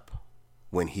messed up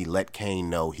when he let Kane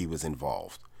know he was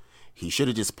involved. He should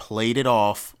have just played it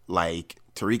off like,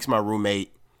 Tariq's my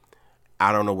roommate.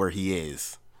 I don't know where he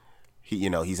is.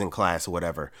 He's in class or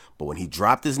whatever. But when he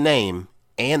dropped his name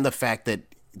and the fact that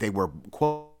they were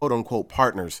quote unquote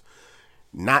partners,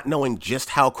 not knowing just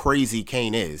how crazy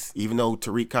Kane is, even though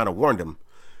Tariq kind of warned him,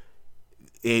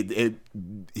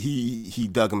 he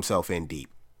dug himself in deep.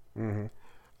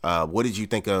 What did you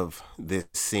think of this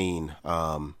scene,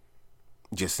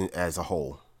 just as a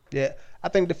whole? Yeah, I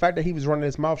think the fact that he was running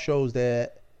his mouth shows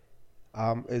that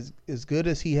as good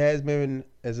as he has been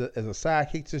as a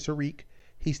sidekick to Tariq,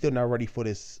 he's still not ready for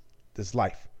this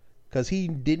life, because he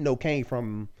didn't know Kane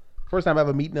from first time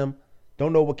ever meeting him.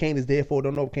 Don't know what Kane is there for.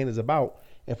 Don't know what Kane is about.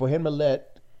 And for him to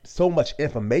let so much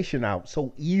information out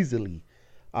so easily,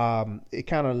 it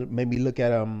kind of made me look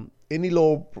at any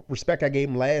little respect I gave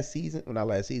him last season, well, not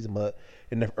last season, but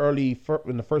in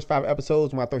the first 5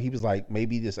 episodes when I thought he was like,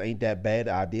 maybe this ain't that bad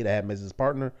idea to have him as his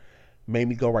partner, made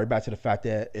me go right back to the fact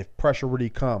that if pressure really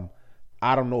come,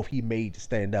 I don't know if he made to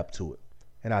stand up to it.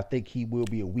 And I think he will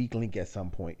be a weak link at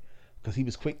some point, because he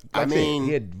was quick. Like I mean,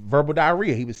 he had verbal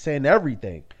diarrhea. He was saying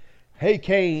everything. Hey,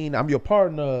 Kane, I'm your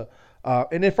partner,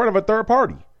 and in front of a third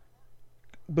party,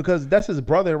 because that's his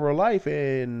brother in real life,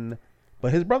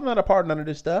 but his brother not a part of none of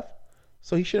this stuff,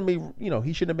 so he shouldn't be,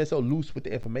 he shouldn't have been so loose with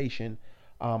the information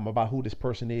about who this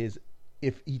person is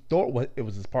if he thought it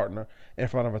was his partner in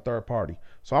front of a third party.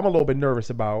 So I'm a little bit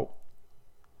nervous about,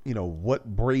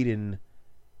 what Braden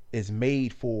is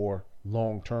made for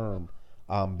long term,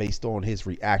 based on his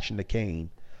reaction to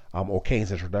Kane, or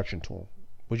Kane's introduction to him.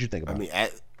 What do you think about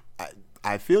it?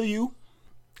 I feel you.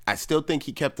 I still think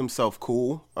he kept himself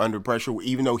cool under pressure,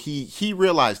 even though he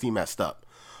realized he messed up.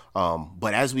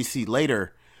 But as we see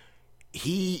later,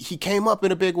 he came up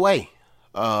in a big way.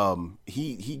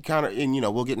 He kind of, and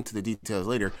we'll get into the details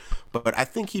later, but I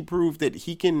think he proved that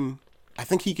he can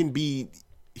be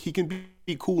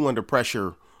cool under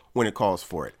pressure when it calls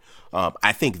for it.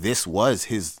 I think this was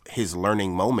his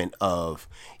learning moment of,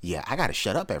 I got to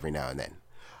shut up every now and then.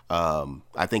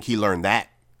 I think he learned that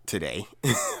today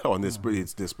on this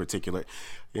particular.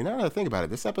 Now that I think about it,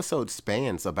 this episode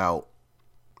spans about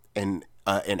an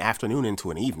afternoon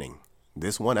into an evening.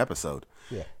 This one episode,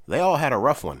 they all had a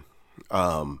rough one.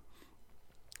 But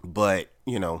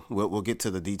we'll get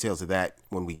to the details of that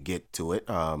when we get to it.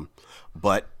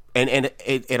 But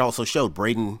it also showed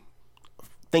Braden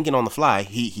thinking on the fly.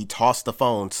 He tossed the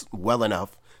phones well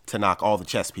enough to knock all the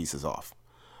chess pieces off,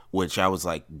 which I was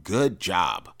like, good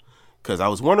job. Because I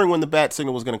was wondering when the bat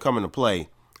signal was going to come into play.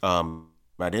 I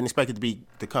didn't expect it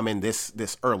to come in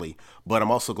this early, but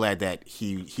I'm also glad that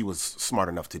he was smart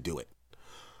enough to do it.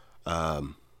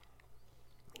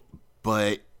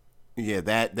 But yeah,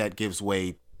 that gives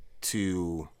way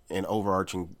to an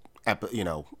overarching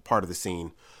part of the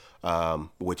scene,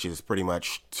 which is pretty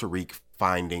much Tariq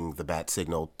finding the bat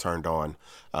signal turned on.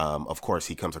 Of course,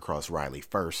 he comes across Riley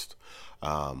first.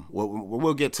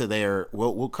 We'll get to their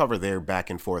we'll cover their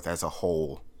back and forth as a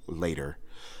whole later,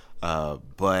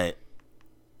 but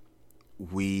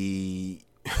we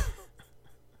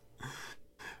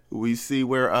we see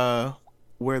where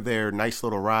their nice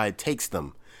little ride takes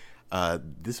them.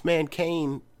 This man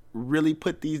Kane really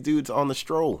put these dudes on the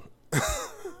stroll.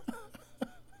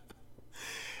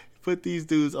 Put these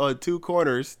dudes on 2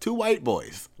 corners, 2 white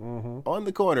boys on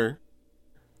the corner.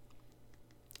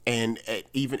 And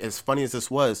even as funny as this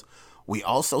was, we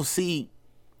also see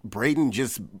Braden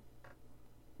just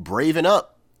braving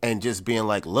up and just being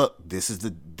like, look, this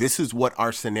is what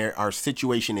our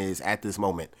situation is at this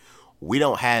moment. We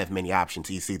don't have many options.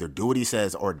 He's either do what he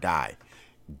says or die.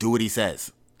 Do what he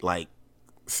says. Like,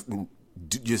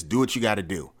 just do what you got to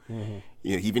do. He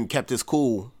even kept his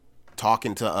cool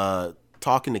talking to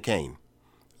Kane,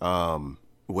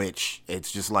 which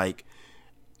it's just like,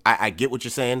 I get what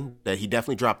you're saying, that he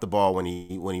definitely dropped the ball when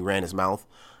he ran his mouth.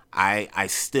 I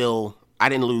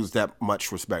didn't lose that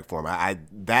much respect for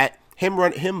him.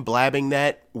 Him blabbing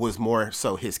that was more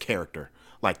so his character.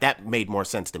 Like, that made more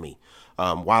sense to me.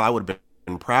 While I would have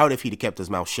been proud if he'd kept his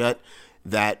mouth shut,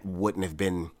 that wouldn't have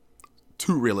been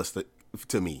too realistic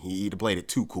to me. He'd have played it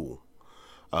too cool.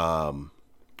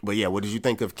 But yeah, what did you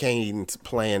think of Kane's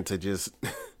plan to just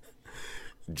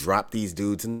drop these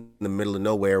dudes in the middle of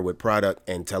nowhere with product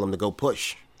and tell them to go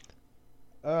push?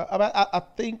 I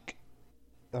think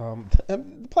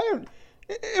the player,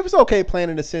 it was okay playing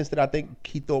in the sense that I think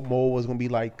he thought Mo was going to be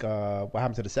like what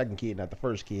happened to the second kid, not the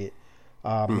first kid,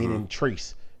 meaning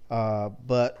Trace.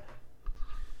 But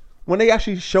when they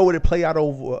actually showed it play out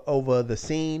over the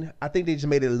scene, I think they just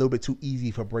made it a little bit too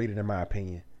easy for Braden, in my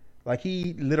opinion. Like,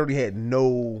 he literally had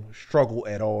no struggle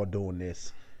at all doing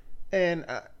this. And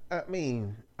I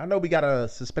mean, I know we gotta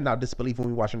suspend our disbelief when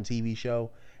we watching a TV show,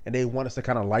 and they want us to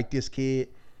kind of like this kid,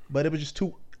 but it was just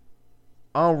too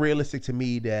unrealistic to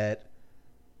me that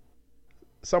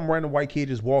some random white kid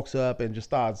just walks up and just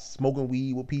starts smoking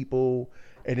weed with people,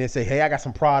 and then say, "Hey, I got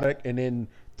some product," and then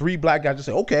three black guys just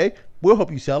say, "Okay, we'll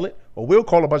help you sell it," or we'll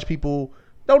call a bunch of people.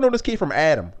 Don't know this kid from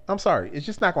Adam. I'm sorry, it's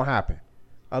just not gonna happen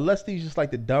unless these just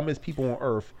like the dumbest people on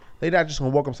earth. They're not just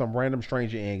gonna welcome some random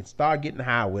stranger in, start getting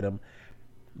high with them,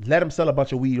 let them sell a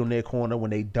bunch of weed on their corner when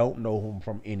they don't know him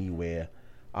from anywhere.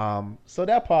 So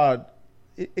that part,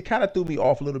 it kind of threw me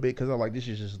off a little bit because I'm like, this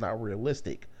is just not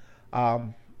realistic.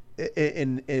 Um, but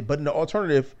in the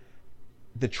alternative,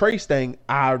 the Trace thing,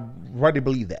 I really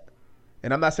believe that.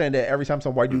 And I'm not saying that every time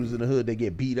some white dudes in the hood they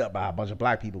get beat up by a bunch of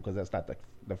black people, because that's not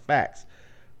the facts.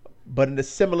 But in a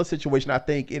similar situation, I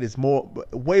think it is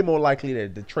way more likely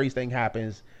that the Trace thing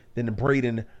happens than the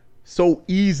Braden so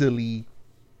easily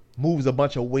moves a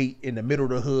bunch of weight in the middle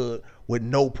of the hood with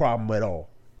no problem at all.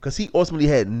 Because he ultimately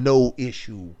had no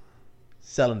issue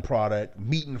selling product,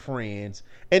 meeting friends,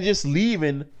 and just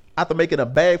leaving after making a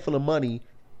bag full of money.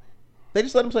 They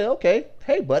just let him say, "Okay,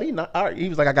 hey buddy," all right. He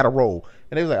was like, "I got to roll,"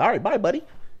 and they was like, "All right, bye buddy."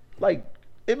 Like,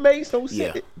 it made no sense.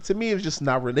 Yeah. To me, it was just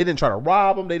not real. They didn't try to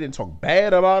rob him. They didn't talk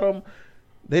bad about him.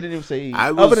 They didn't even say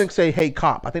other than say, "Hey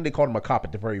cop." I think they called him a cop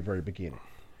at the very very beginning.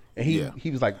 And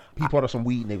he was like, he brought up some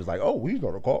weed and they was like, "Oh, we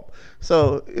got a cop."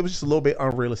 So it was just a little bit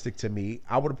unrealistic to me.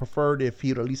 I would have preferred if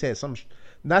he'd at least had some,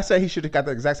 not saying he should have got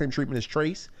the exact same treatment as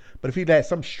Trace, but if he'd had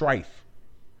some strife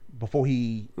before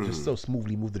he just so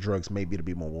smoothly moved the drugs, maybe it'd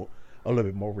be a little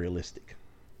bit more realistic.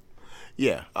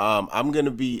 Yeah. I'm going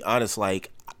to be honest,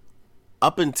 like,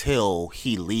 up until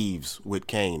he leaves with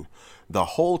Kane, the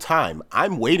whole time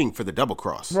I'm waiting for the double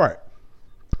cross. Right.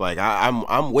 Like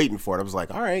I'm waiting for it. I was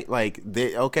like, all right, like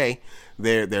they're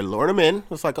luring him in.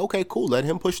 It's like, okay, cool, let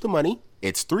him push the money.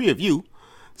 It's three of you,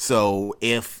 so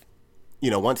if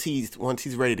once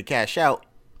he's ready to cash out,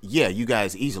 yeah, you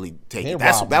guys easily take it.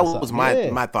 That was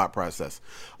my thought process.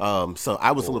 So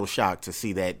I was a little shocked to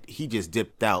see that he just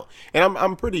dipped out, and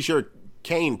I'm pretty sure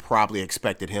Kane probably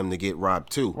expected him to get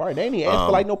robbed too. Right? They ain't asked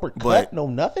for like no per cut, no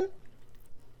nothing.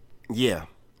 Yeah.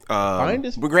 But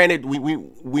granted,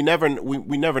 we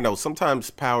never know. Sometimes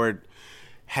Powered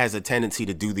has a tendency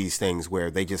to do these things where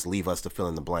they just leave us to fill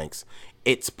in the blanks.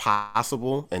 It's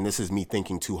possible, and this is me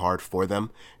thinking too hard for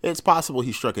them. It's possible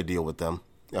he struck a deal with them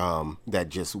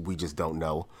that we just don't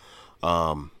know.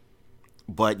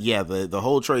 But yeah, the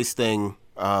whole Trace thing.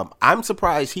 I'm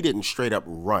surprised he didn't straight up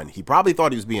run. He probably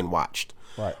thought he was being watched.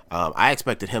 Right. I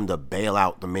expected him to bail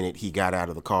out the minute he got out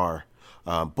of the car.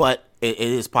 But it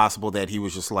is possible that he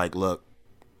was just like, look,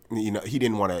 he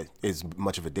didn't want to, as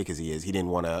much of a dick as he is, he didn't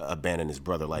want to abandon his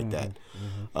brother like that.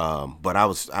 But I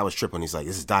was tripping. He's like,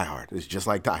 this is Die Hard. It's just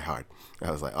like Die Hard. I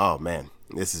was like, oh man,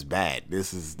 this is bad.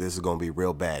 This is going to be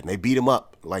real bad. And they beat him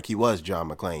up like he was John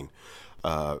McClane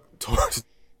towards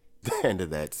the end of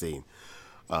that scene.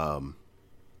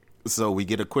 So we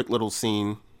get a quick little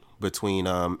scene between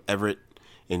Everett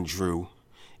and Drew,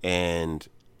 and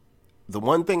the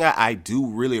one thing I do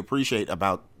really appreciate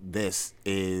about this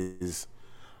is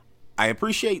I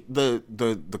appreciate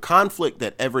the conflict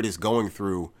that Everett is going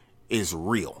through is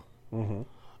real.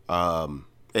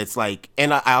 It's like,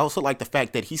 and I also like the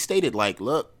fact that he stated, like,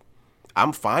 look,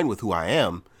 I'm fine with who I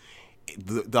am.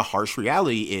 The harsh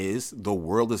reality is the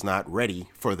world is not ready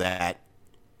for that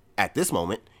at this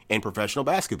moment in professional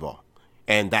basketball.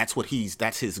 And that's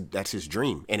his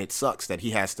dream. And it sucks that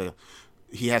he has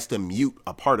to mute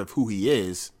a part of who he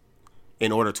is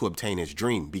in order to obtain his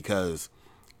dream, because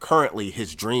currently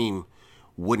his dream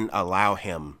wouldn't allow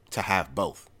him to have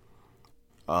both.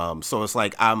 So it's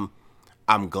like I'm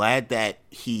glad that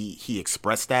he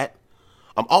expressed that.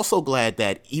 I'm also glad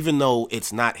that even though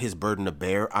it's not his burden to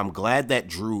bear, I'm glad that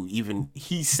Drew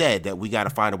he said that we got to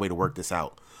find a way to work this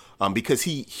out, because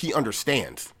he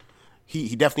understands.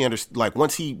 He definitely understood. Like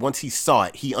once he saw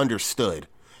it, he understood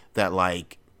that,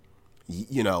 like,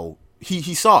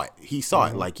 he saw it. He saw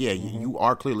it. Like, yeah, you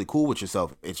are clearly cool with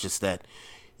yourself. It's just that,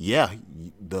 yeah,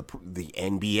 the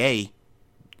NBA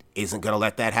isn't gonna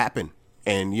let that happen.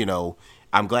 And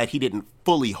I'm glad he didn't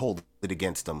fully hold it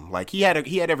against him. Like he had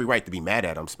every right to be mad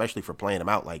at him, especially for playing him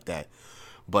out like that.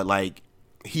 But like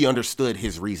he understood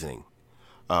his reasoning,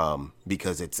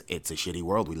 because it's a shitty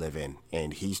world we live in,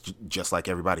 and he's just like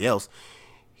everybody else.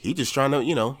 He's just trying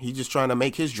to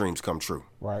make his dreams come true.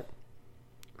 Right.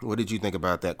 What did you think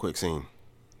about that quick scene?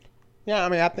 Yeah, I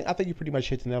mean, I think you pretty much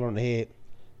hit the nail on the head.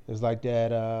 It's like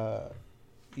that.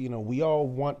 We all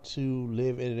want to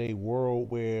live in a world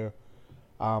where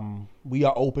we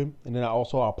are open, and then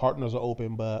also our partners are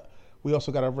open, but we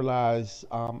also got to realize,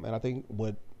 and I think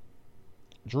what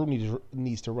Drew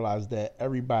needs to realize, that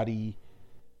everybody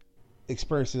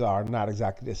experiences are not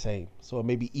exactly the same. So it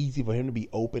may be easy for him to be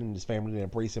open and his family to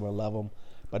embrace him and love him,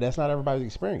 but that's not everybody's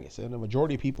experience. And the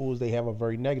majority of people is they have a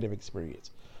very negative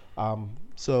experience.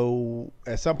 So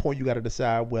at some point you got to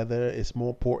decide whether it's more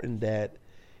important that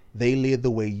they live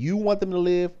the way you want them to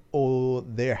live or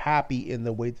they're happy in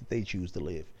the way that they choose to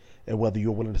live, and whether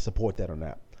you're willing to support that or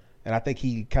not. And I think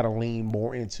he kind of leaned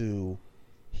more into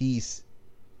he's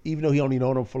even though he only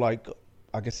known him for like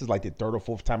I guess it's like the third or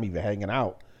fourth time even hanging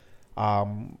out.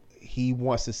 He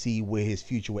wants to see where his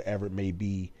future with Everett may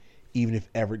be, even if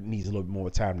Everett needs a little bit more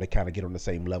time to kind of get on the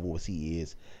same level as he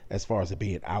is, as far as it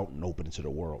being out and open into the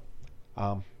world.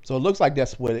 So it looks like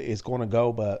that's where it's going to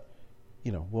go, but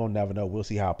we'll never know. We'll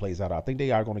see how it plays out. I think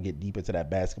they are going to get deep into that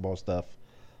basketball stuff,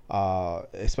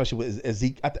 especially with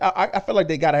Zeke. I feel like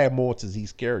they got to have more to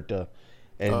Zeke's character.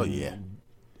 And Oh yeah.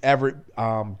 Everett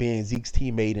being Zeke's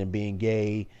teammate and being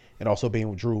gay and also being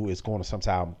with Drew is going to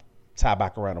sometime tie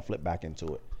back around and flip back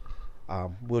into it.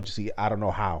 We'll just see. I don't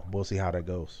know how. We'll see how that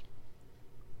goes.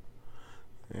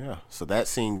 Yeah. So that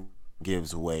scene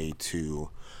gives way to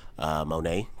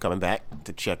Monet coming back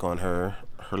to check on her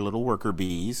little worker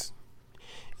bees.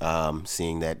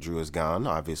 Seeing that Drew is gone,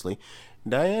 obviously,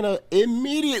 Diana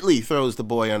immediately throws the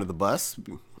boy under the bus.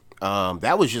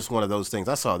 That was just one of those things.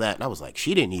 I saw that and I was like,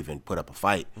 she didn't even put up a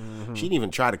fight. Mm-hmm. She didn't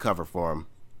even try to cover for him.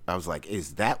 I was like,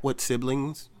 is that what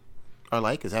siblings are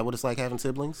like? Is that what it's like having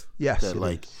siblings? Yes. That,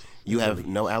 like, you have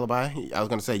no alibi? I was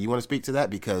going to say, you want to speak to that?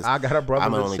 Because I got a brother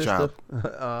I'm an and only sister.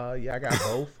 child. Yeah, I got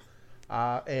both.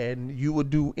 And you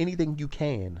would do anything you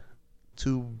can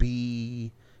to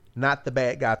be not the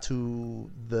bad guy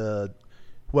to the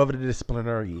whoever the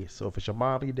disciplinary is. So if it's your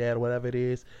mom, your dad, whatever it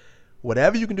is,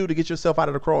 whatever you can do to get yourself out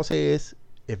of the crosshairs,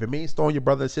 if it means throwing your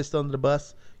brother and sister under the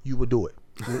bus, you would do it.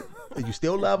 You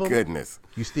still love them. Goodness.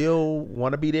 You still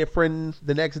want to be their friend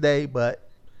the next day, but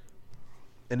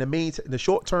in the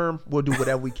short term, we'll do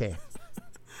whatever we can.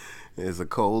 It's a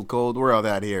cold, cold world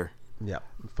out here. Yeah,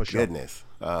 for sure. Goodness.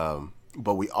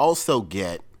 But we also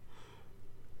get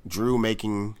Drew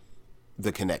making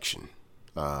the connection.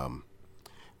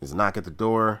 There's a knock at the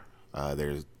door.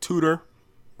 There's Tutor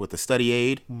with a study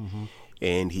aid, mm-hmm.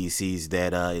 and he sees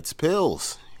that it's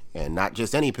pills, and not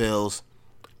just any pills,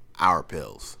 our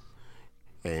pills.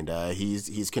 And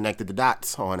he's connected the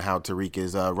dots on how Tariq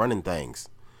is running things.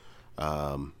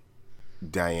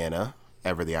 Diana,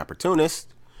 ever the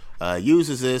opportunist,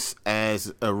 uses this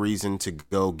as a reason to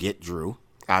go get Drew,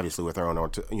 obviously with her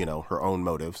own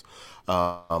motives,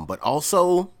 but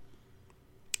also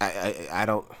I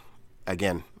don't,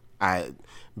 again,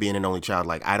 being an only child,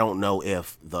 like, I don't know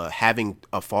if having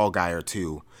a fall guy or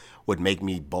two would make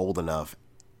me bold enough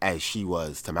as she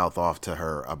was to mouth off to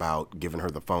her about giving her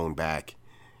the phone back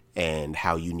and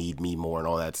how you need me more and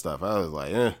all that stuff. I was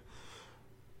like,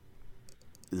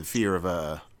 the fear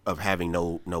of having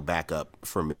no backup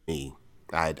for me,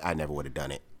 I never would have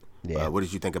done it. Yeah. What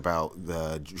did you think about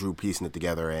the Drew piecing it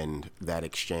together and that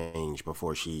exchange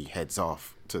before she heads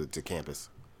off to campus?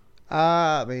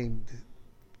 I mean,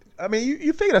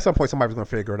 you figured at some point somebody was going to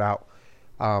figure it out,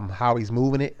 how he's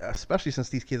moving it, especially since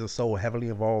these kids are so heavily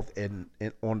involved in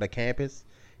on the campus,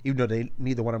 even though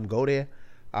neither one of them go there.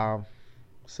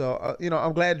 So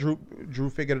I'm glad Drew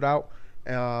figured it out,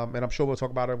 and I'm sure we'll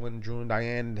talk about it when Drew and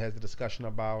Diane has the discussion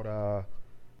about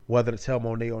whether to tell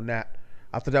Monet or not.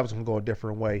 I thought that was going to go a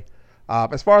different way.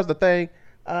 As far as the thing,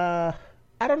 I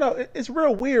don't know. It's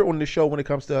real weird on the show when it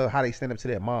comes to how they stand up to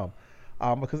their mom.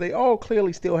 Because they all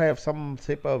clearly still have some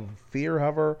type of fear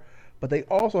of her, but they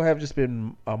also have just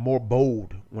been more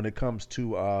bold when it comes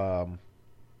to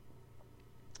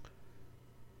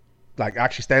like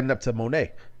actually standing up to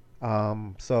Monet.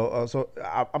 So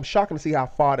I'm shocked to see how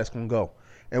far that's going to go,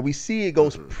 and we see it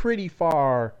goes pretty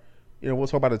far. We'll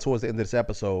talk about it towards the end of this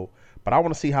episode, but I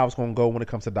want to see how it's going to go when it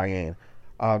comes to Diana,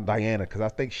 because I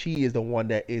think she is the one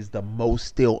that is the most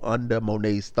still under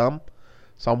Monet's thumb.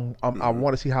 So I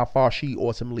want to see how far she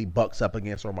ultimately bucks up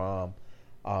against her mom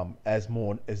as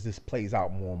this plays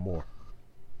out more and more.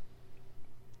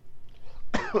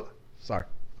 Sorry.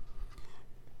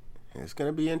 It's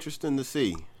gonna be interesting to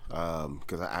see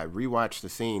because I rewatched the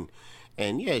scene,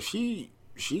 and yeah, she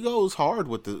goes hard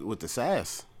with the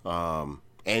sass.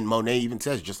 And Monet even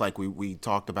says, just like we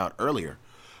talked about earlier,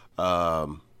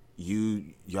 y'all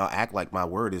act like my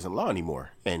word isn't law anymore,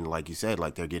 and like you said,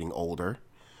 like they're getting older.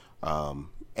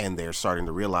 And they're starting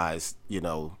to realize,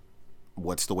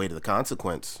 what's the weight of the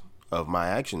consequence of my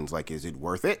actions? Like, is it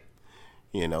worth it?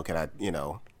 Can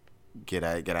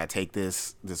I take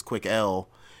this quick L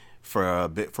for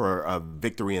a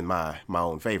victory in my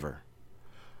own favor?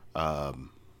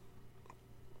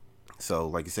 So,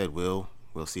 like you said, we'll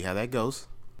see how that goes.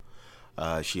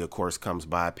 She of course comes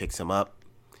by, picks him up,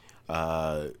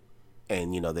 uh,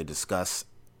 and they discuss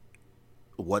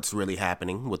what's really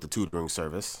happening with the tutoring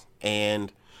service.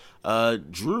 And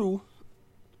Drew,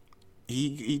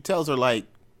 he tells her like,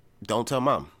 don't tell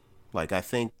mom. Like I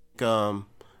think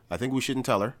we shouldn't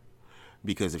tell her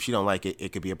because if she don't like it,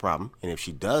 it could be a problem. And if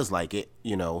she does like it,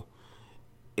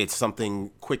 it's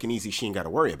something quick and easy she ain't got to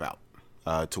worry about.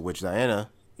 To which Diana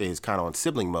is kind of on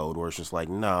sibling mode, where it's just like,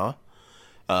 nah,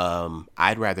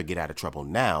 I'd rather get out of trouble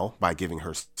now by giving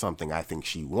her something I think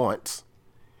she wants.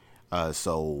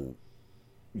 So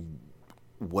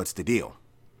what's the deal?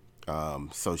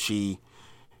 So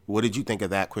what did you think of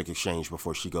that quick exchange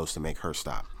before she goes to make her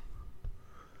stop?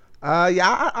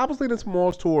 Yeah, I was leaning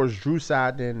more towards Drew's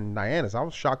side than Diana's. I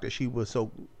was shocked that she was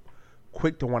so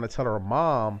quick to want to tell her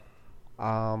mom,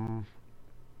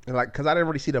 and like, because I didn't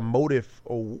really see the motive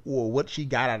or what she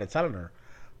got out of telling her.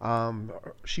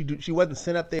 She wasn't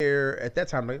sent up there at that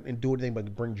time and do anything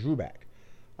but bring Drew back.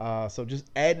 So just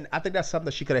adding, I think that's something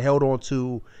that she could have held on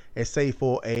to and saved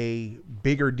for a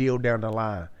bigger deal down the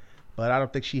line. But I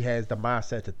don't think she has the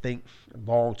mindset to think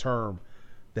long term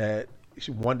that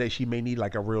one day she may need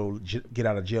like a real get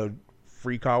out of jail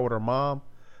free card with her mom,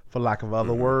 for lack of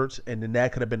other words, and then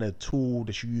that could have been a tool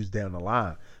that you use down the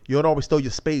line. You don't always throw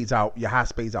your spades out, your high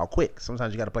spades out quick.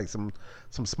 Sometimes you got to play some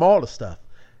smaller stuff.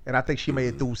 And I think she may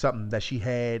have threw something that she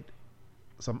had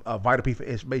some vital piece of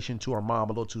information to her mom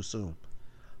a little too soon.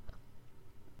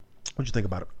 What you think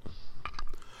about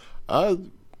it?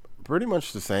 Pretty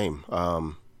much the same.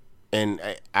 And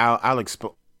I'll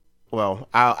exp- well,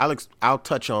 I'll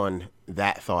touch on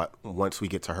that thought once we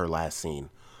get to her last scene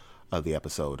of the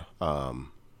episode.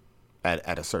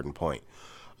 At a certain point,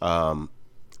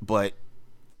 but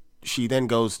she then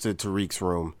goes to Tariq's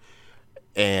room,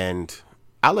 and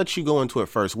I'll let you go into it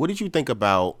first. What did you think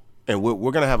about? And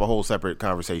we're gonna have a whole separate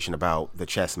conversation about the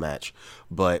chess match.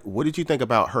 But what did you think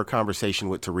about her conversation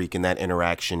with Tariq and that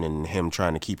interaction and him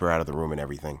trying to keep her out of the room and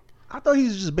everything? I thought he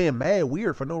was just being mad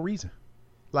weird for no reason.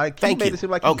 Like he Thank made you. it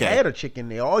seem like Okay. he had a chick in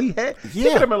there. All he had, he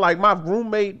Yeah. could have been like, my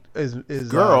roommate is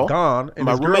Girl, gone, and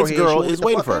my this roommate's here, girl she won't is get the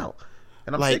waiting fuck for her. out.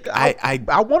 And I'm Like, sick.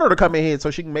 I want her to come in here so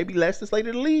she can maybe ask this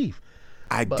lady to leave.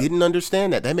 I But didn't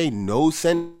understand that. That made no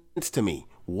sense to me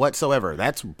whatsoever.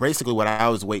 That's basically what I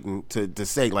was waiting to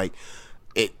say. Like,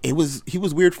 he was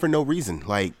weird for no reason.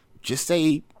 Like, just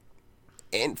say.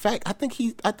 In fact, I think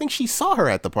she saw her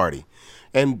at the party,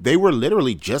 and they were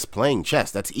literally just playing chess.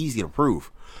 That's easy to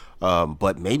prove.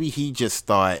 But maybe he just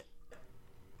thought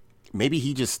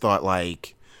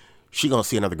like she gonna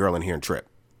see another girl in here and trip.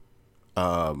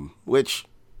 Which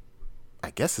I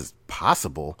guess is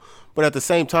possible. But at the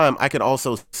same time, I could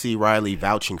also see Riley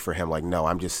vouching for him, like, no,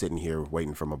 I'm just sitting here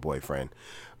waiting for my boyfriend.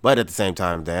 But at the same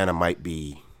time, Diana might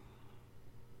be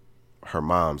her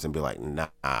mom's and be like, nah,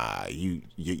 you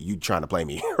trying to play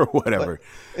me or whatever.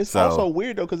 it's So also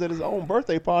weird though, because at his own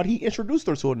birthday party, he introduced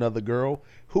her to another girl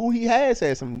who he has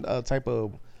had some type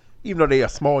of, even though they are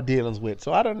small dealings with.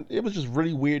 So I don't. It was just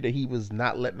really weird that he was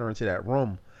not letting her into that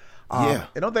room. Yeah.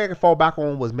 Another thing I could fall back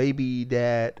on was maybe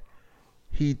that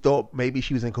he thought maybe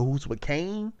she was in cahoots with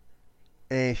Kane,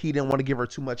 and he didn't want to give her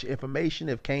too much information.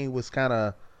 If Kane was kind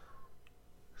of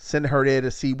sending her there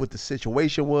to see what the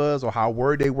situation was or how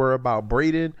worried they were about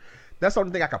Braden, that's the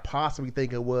only thing I could possibly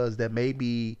think it was, that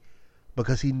maybe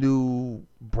because he knew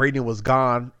Braden was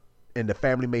gone and the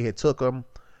family may have took him,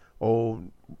 or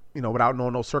without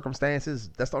knowing those circumstances.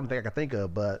 That's the only thing I could think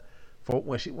of. But for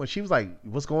when she was like,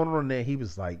 "What's going on there?" He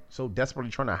was like so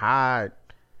desperately trying to hide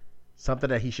something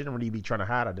that he shouldn't really be trying to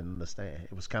hide. I didn't understand.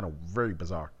 It was kind of very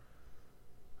bizarre.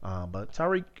 But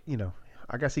Tariq,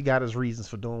 I guess he got his reasons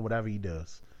for doing whatever he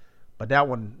does. But that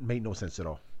one made no sense at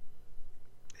all.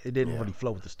 It didn't really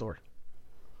flow with the story.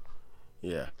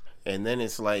 yeah. And then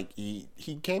it's like he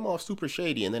came off super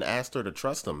shady and then asked her to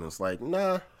trust him. It's like,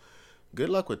 nah, good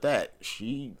luck with that.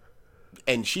 She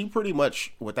pretty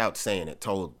much, without saying it,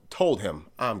 told him,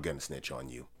 I'm gonna snitch on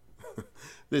you.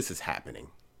 This is happening.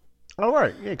 All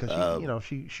right, yeah, because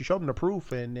she showed him the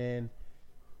proof, and then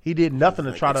he did nothing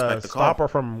to like, try to expect the stop call.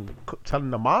 her from telling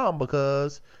the mom,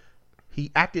 because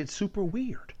he acted super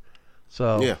weird.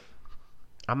 So Yeah.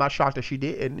 I'm not shocked that she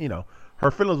did, and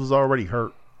her feelings was already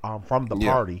hurt from the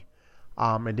Yeah. party,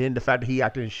 and then the fact that he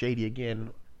acted shady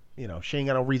again, she ain't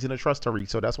got no reason to trust Tariq.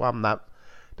 So that's why I'm not.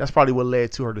 That's probably what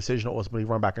led to her decision to ultimately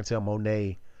run back and tell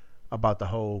Monet about the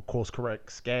whole course correct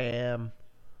scam,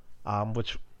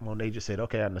 which Monet just said,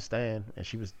 "Okay, I understand," and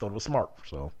she thought it was smart.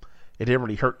 So it didn't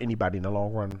really hurt anybody in the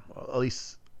long run, at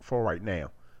least for right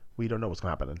now. We don't know what's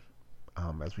going to happen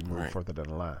as we move Right. further down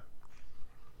the line.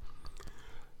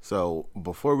 So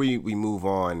before we move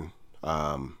on,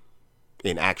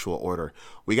 in actual order.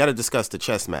 We got to discuss the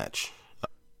chess match.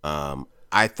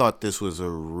 I thought this was a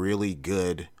really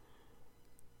good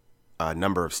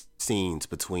number of scenes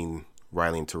between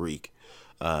Riley and Tariq,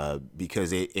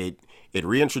 because it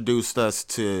reintroduced us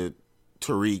to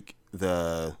Tariq,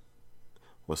 the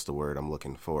what's the word I'm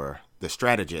looking for, the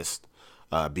strategist,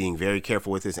 being very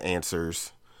careful with his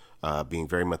answers, being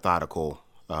very methodical,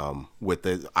 with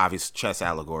the obvious chess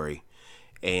allegory,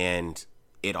 and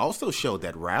it also showed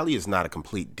that Riley is not a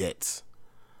complete ditz.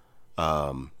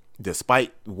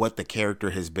 Despite what the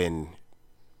character has been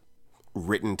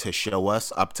written to show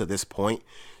us up to this point,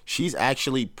 she's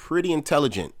actually pretty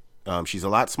intelligent. She's a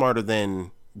lot smarter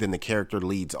than the character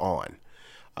leads on.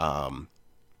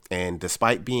 And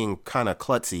despite being kind of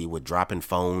klutzy with dropping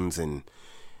phones and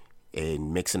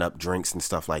mixing up drinks and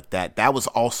stuff like that, that was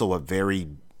also a very,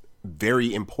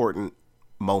 very important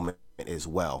moment as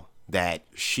well. That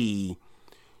she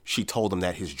told him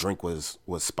that his drink was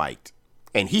spiked,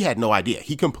 and he had no idea.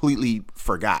 He completely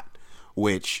forgot,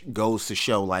 which goes to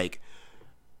show, like,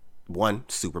 one,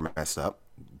 super messed up.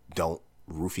 Don't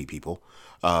roofie people.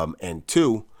 And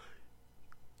two,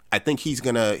 I think he's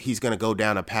gonna go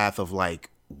down a path of, like,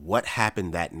 what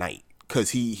happened that night, because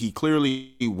he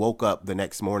clearly woke up the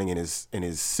next morning in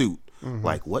his suit,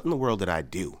 like, what in the world did I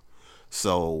do?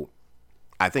 So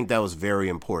I think that was very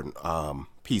important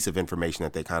piece of information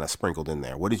that they kind of sprinkled in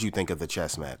there. What did you think of the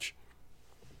chess match?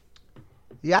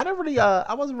 Yeah, I didn't really.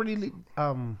 I wasn't really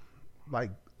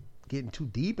like getting too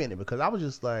deep in it, because I was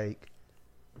just like,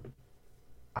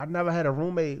 I never had a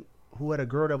roommate who had a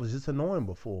girl that was just annoying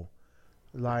before,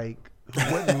 like,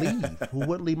 who wouldn't leave, who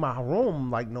wouldn't leave my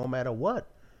room, like, no matter what.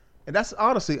 And that's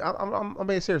honestly, I'm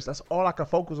being serious. That's all I could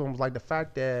focus on, was like the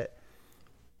fact that,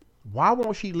 why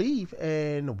won't she leave,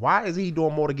 and why is he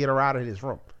doing more to get her out of his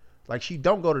room? Like, she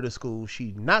don't go to the school.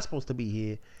 She's not supposed to be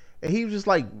here. And he was just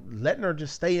like letting her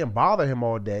just stay and bother him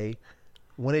all day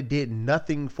when it did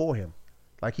nothing for him.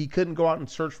 Like, he couldn't go out and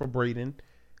search for Braden.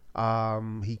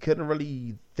 He couldn't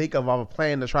really think of a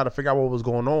plan to try to figure out what was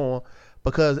going on,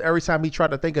 because every time he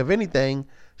tried to think of anything,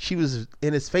 she was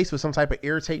in his face with some type of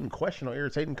irritating question or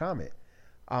irritating comment.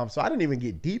 So I didn't even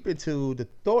get deep into the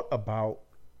thought about,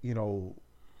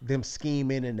 them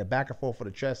scheming and the back and forth for the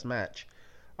chess match,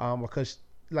 because,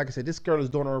 like I said, this girl is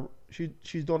doing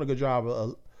she's doing a good job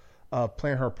of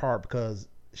playing her part, because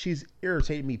she's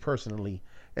irritating me personally,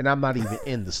 and I'm not even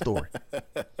in the story.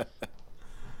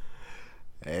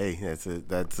 Hey,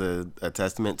 that's a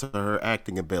testament to her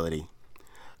acting ability.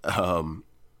 I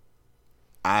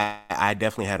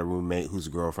definitely had a roommate whose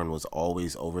girlfriend was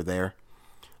always over there,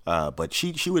 but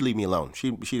she would leave me alone.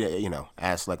 She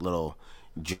ask, like, little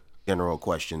general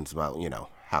questions about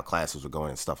how classes were going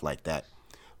and stuff like that.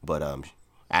 But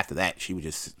after that, she would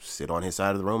just sit on his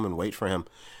side of the room and wait for him.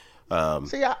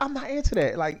 See, I'm not into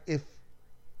that. Like, if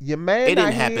your man It not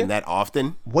didn't here, happen that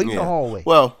often. wait in the hallway.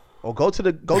 Well, Or go to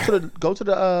the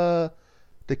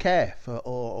caf,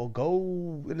 or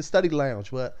go in the study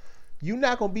lounge. But you're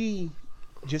not gonna be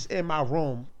just in my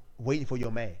room waiting for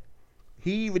your man.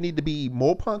 He either need to be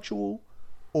more punctual,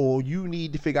 or you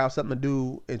need to figure out something to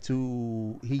do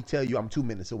until he tell you I'm 2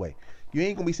 minutes away. You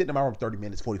ain't gonna be sitting in my room 30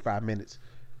 minutes, 45 minutes,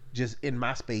 just in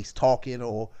my space talking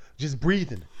or just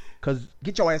breathing. Cause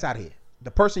get your ass out of here.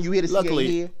 The person you here to see ain't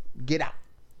here. Get out.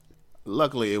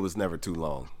 Luckily, it was never too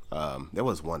long. There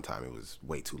was one time it was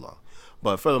way too long.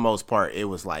 But for the most part, it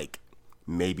was like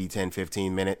maybe 10,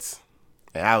 15 minutes.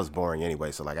 And I was boring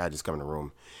anyway, so, like, I just come in the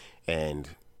room and,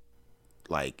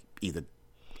 like, either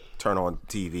turn on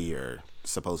TV or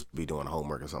supposed to be doing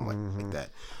homework or something like that.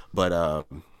 But,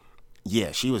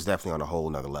 yeah, she was definitely on a whole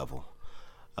nother level.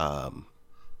 All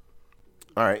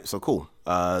right, so cool.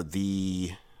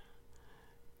 The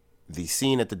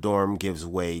scene at the dorm gives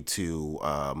way to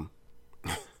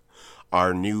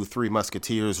our new Three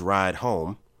Musketeers ride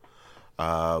home.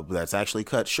 That's actually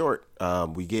cut short.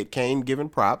 We get Kane giving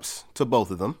props to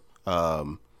both of them,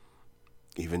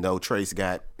 even though Trace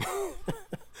got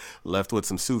left with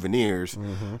some souvenirs.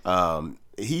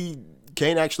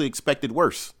 Kane actually expected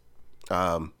worse,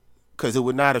 because it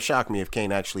would not have shocked me if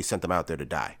Kane actually sent them out there to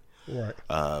die. Right.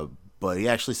 But he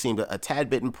actually seemed a tad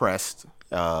bit impressed,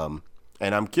 and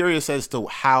I'm curious as to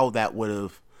how that would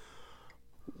have.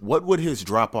 What would his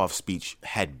drop-off speech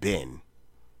had been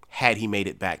had he made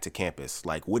it back to campus?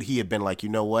 Like, would he have been like, you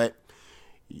know what?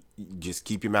 Just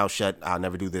keep your mouth shut. I'll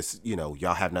never do this.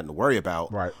 Y'all have nothing to worry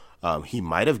about. Right. He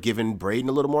might have given Braden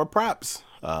a little more props.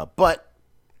 But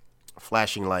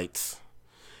flashing lights.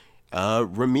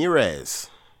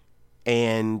 Ramirez.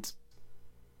 And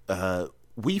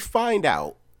we find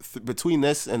out between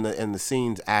this and the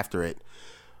scenes after it,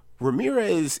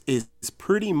 Ramirez is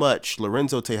pretty much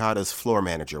Lorenzo Tejada's floor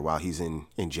manager while he's in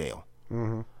jail.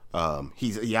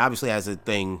 He obviously has a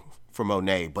thing for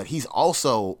Monet, but he's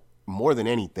also, more than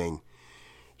anything,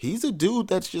 he's a dude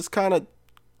that's just kind of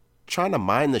trying to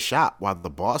mind the shop while the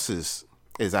boss is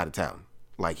out of town.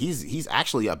 Like he's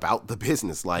actually about the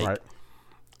business. Like Right.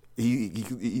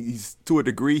 he's to a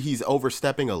degree he's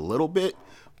overstepping a little bit,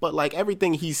 but like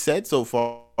everything he's said so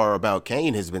far about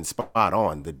Kane has been spot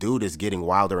on. The dude is getting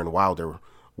wilder and wilder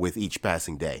with each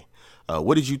passing day.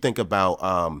 What did you think about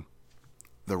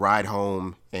the ride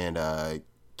home and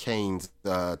Kane's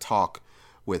talk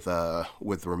with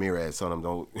Ramirez? On him,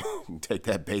 don't take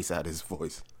that bass out of his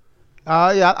voice.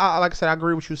 Yeah, like I said, I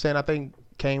agree with you saying. I think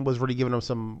Kane was really giving him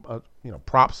some,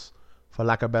 props, for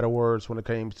lack of better words, when it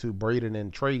came to Braden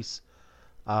and Trace.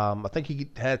 I think he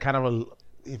had kind of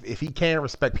if he can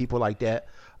respect people like that,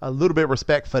 a little bit of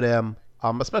respect for them,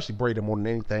 especially Braden more than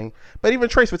anything. But even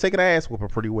Trace was taking an ass whooping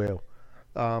pretty well.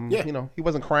 Yeah. He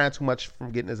wasn't crying too much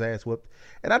from getting his ass whooped.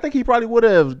 And I think he probably would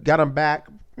have got him back,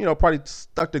 probably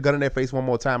stuck the gun in their face one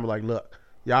more time and like, look,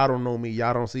 y'all don't know me.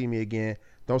 Y'all don't see me again.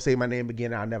 Don't say my name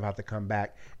again. I'll never have to come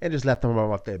back. And just let them run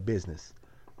about their business.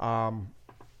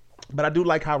 But I do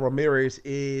like how Ramirez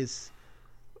is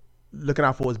looking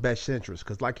out for his best interest.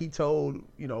 Because like he told,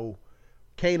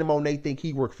 Kane and Monet think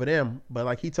he worked for them. But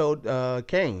like he told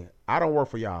Kane, I don't work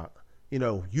for y'all.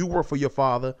 You work for your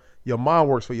father. Your mom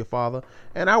works for your father.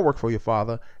 And I work for your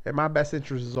father. And my best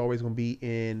interest is always going to be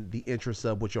in the interest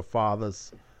of what your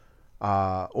father's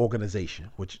organization,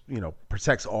 which,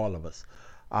 protects all of us.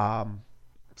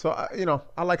 So,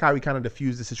 I like how he kind of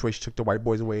diffused the situation, took the white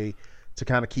boys away to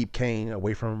kind of keep Kane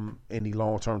away from any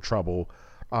long-term trouble.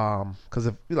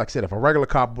 Because, like I said, if a regular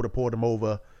cop would have pulled him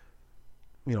over,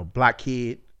 black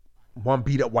kid, one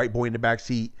beat-up white boy in the back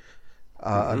seat,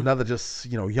 another just,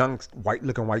 young,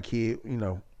 white-looking white kid,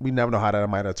 we never know how that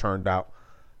might have turned out.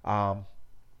 And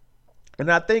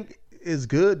I think it's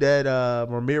good that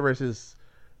Ramirez is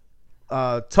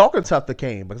talking tough to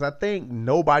Kane, because I think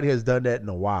nobody has done that in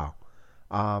a while.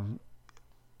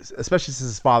 Especially since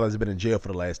his father has been in jail for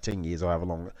the last 10 years or however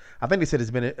long. I think he said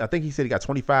he got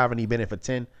 25 and he's been in for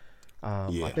 10.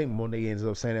 Yeah. I think Monet ended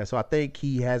up saying that. So I think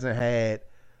he hasn't had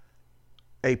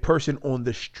a person on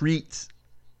the streets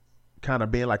kind of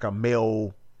being like a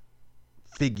male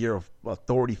figure,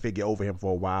 authority figure over him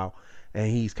for a while.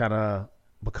 And he's kind of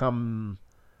become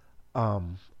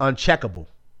uncheckable.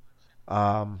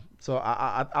 So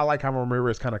I like how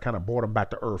Ramirez kind of brought him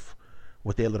back to earth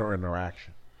with their little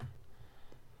interaction.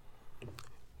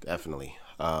 Definitely.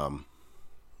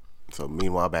 So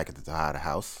meanwhile, back at the Tejada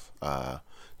house,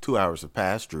 2 hours have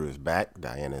passed. Drew is back.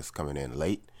 Diana is coming in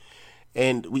late,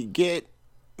 and we get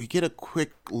a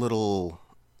quick little,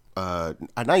 a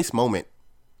nice moment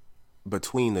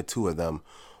between the two of them,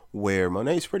 where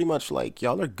Monet's pretty much like,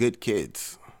 y'all are good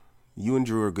kids. You and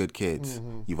Drew are good kids.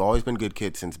 Mm-hmm. You've always been good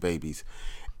kids since babies,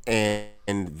 and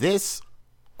this,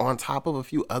 on top of a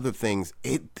few other things,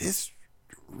 this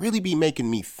really be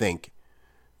making me think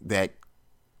that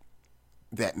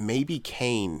maybe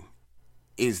Kane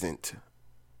isn't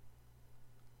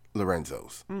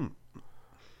Lorenzo's.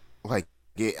 Like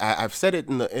I've said it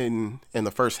in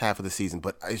the first half of the season,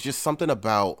 but it's just something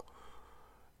about,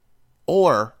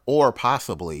 or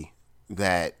possibly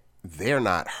that they're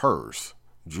not hers.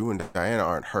 Drew and Diana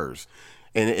aren't hers,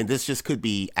 and this just could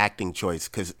be acting choice,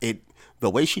 because the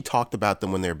way she talked about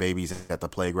them when they're babies at the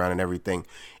playground and everything,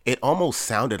 it almost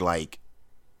sounded like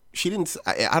she didn't.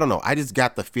 I don't know. I just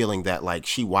got the feeling that like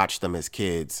she watched them as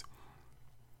kids,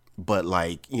 but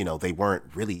like, they weren't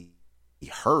really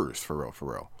hers for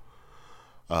real.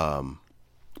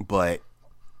 But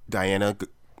Diana,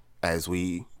 as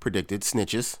we predicted,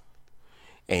 snitches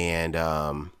and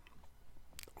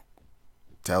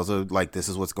tells her like, this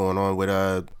is what's going on with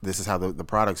this is how the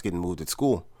product's getting moved at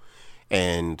school.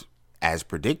 And as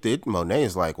predicted, Monet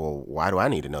is like, well, why do I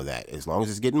need to know that? As long as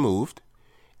it's getting moved.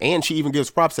 And she even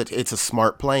gives props that it's a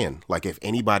smart plan. Like, if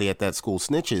anybody at that school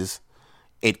snitches,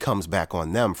 it comes back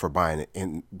on them for buying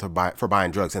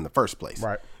drugs in the first place.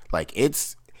 Right. Like,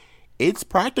 it's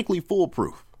practically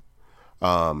foolproof.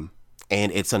 And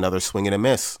it's another swing and a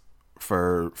miss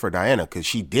for Diana, because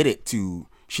she did it to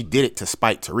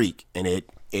spite Tariq, and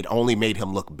it only made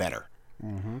him look better.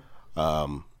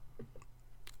 Mm-hmm.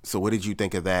 So what did you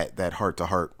think of that heart to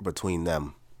heart between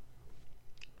them?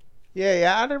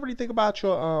 Yeah, I didn't really think about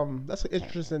your that's an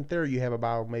interesting theory you have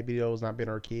about maybe those not being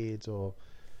her kids, or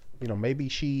maybe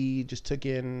she just took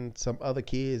in some other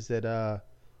kids that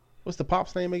what's the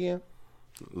pop's name again?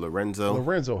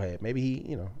 Lorenzo had. Maybe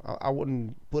he, I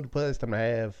wouldn't put it past them to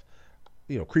have,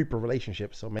 creeper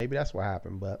relationships, so maybe that's what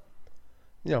happened. But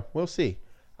We'll see.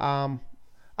 Um,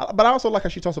 but I also like how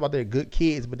she talks about they're good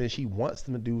kids, but then she wants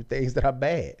them to do things that are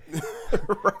bad.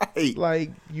 Right.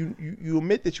 Like you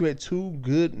admit that you had two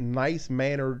good, nice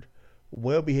mannered,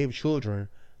 well behaved children,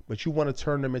 but you want to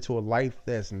turn them into a life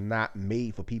that's not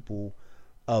made for people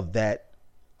of that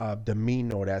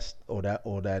demeanor or that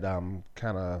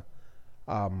kind of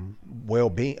well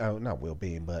being, not well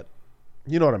being, but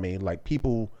you know what I mean. Like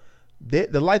people,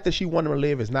 the life that she wanted to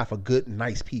live is not for good,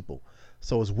 nice people.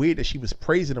 So it's weird that she was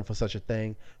praising them for such a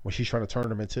thing when she's trying to turn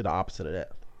them into the opposite of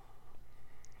that.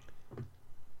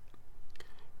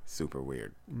 Super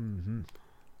weird. Mm-hmm.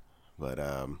 But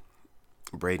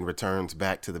Braden returns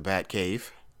back to the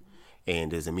Batcave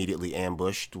and is immediately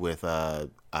ambushed with a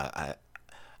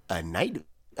night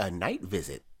a night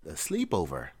visit, a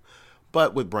sleepover,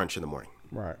 but with brunch in the morning.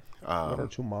 Right. What are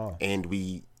two moms? And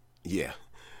yeah,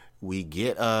 we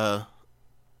get I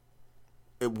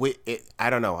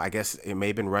don't know. I guess it may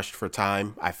have been rushed for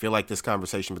time. I feel like this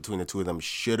conversation between the two of them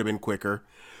should have been quicker,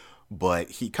 but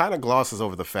he kind of glosses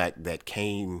over the fact that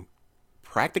Kane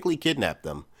practically kidnapped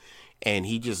them, and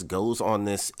he just goes on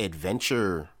this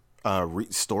adventure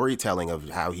storytelling of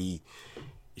how he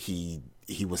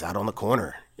was out on the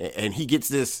corner, and he gets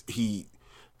this.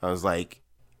 I was like,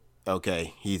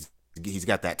 okay, he's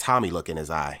got that Tommy look in his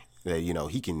eye that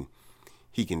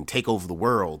he can take over the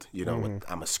world.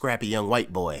 I'm a scrappy young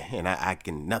white boy, and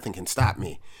nothing can stop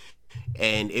me.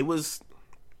 And it was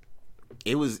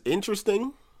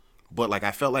interesting, but like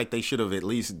I felt like they should have at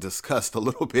least discussed a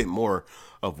little bit more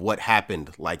of what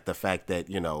happened, like the fact that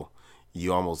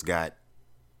you almost got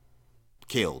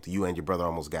killed. You and your brother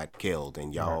almost got killed,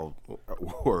 and y'all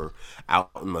were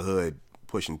out in the hood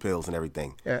pushing pills and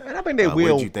everything. Yeah, and I think they What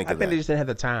will. did you think I of think that? they just didn't have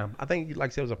the time. I think,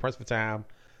 like I said, it was a press for time.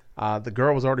 The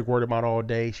girl was already worried about all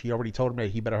day. She already told him that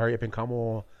he better hurry up and come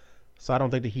on. So I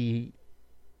don't think that he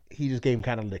just gave him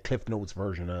kind of the Cliff Notes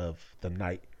version of the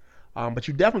night. But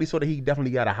you definitely saw that he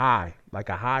definitely got a high, like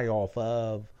a high off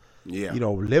of, Yeah.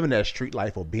 living that street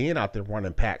life or being out there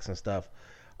running packs and stuff.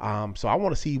 So I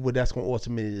want to see what that's going to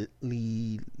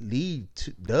ultimately lead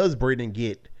to. Does Braden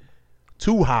get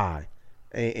too high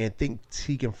and think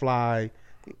he can fly?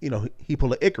 He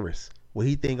pull a Icarus where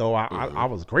he think, oh, I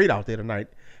was great out there tonight,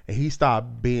 and he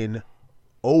stopped being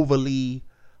overly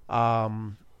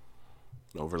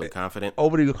Overly confident.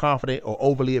 overly confident or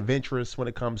overly adventurous when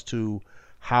it comes to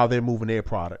how they're moving their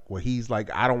product. Where he's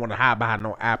like, I don't want to hide behind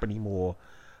no app anymore.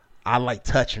 I like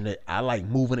touching it. I like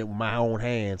moving it with my own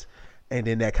hands, and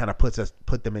then that kind of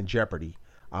put them in jeopardy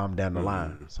down the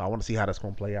line. So I want to see how that's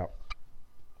going to play out.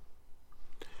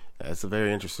 That's a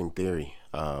very interesting theory.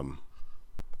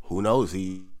 Who knows?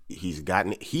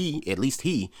 At least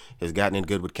he has gotten in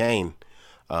good with Kane.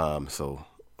 So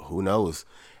who knows?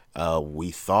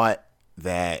 We thought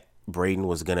that Braden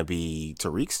was going to be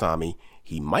Tariq's Tommy.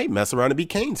 He might mess around and be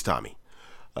Kane's Tommy.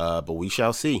 But we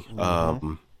shall see.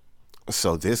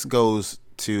 So this goes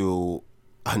to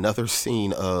another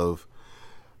scene of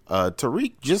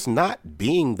Tariq just not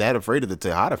being that afraid of the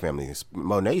Tejada family,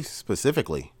 Monet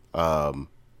specifically,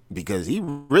 because he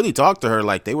really talked to her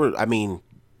like they were. I mean,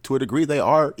 to a degree, they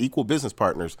are equal business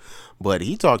partners, but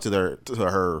he talked to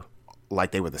her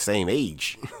like they were the same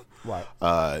age. Right.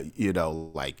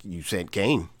 Like you sent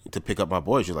Kane to pick up my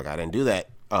boy. She's like, I didn't do that.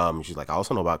 She's like, I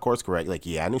also know about course correct. Like,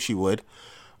 yeah, I knew she would.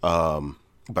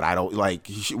 But I don't like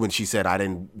when she said I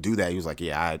didn't do that. He was like,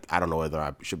 yeah, I don't know whether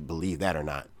I should believe that or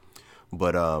not.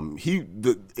 But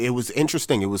it was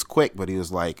interesting. It was quick, but he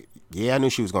was like, yeah, I knew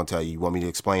she was going to tell you. You want me to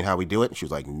explain how we do it? And she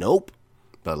was like, nope.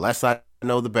 The less I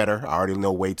know, the better. I already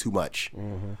know way too much.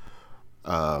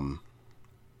 But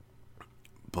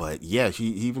yeah, he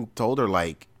even told her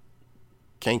like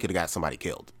Kane could have got somebody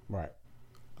killed. Right.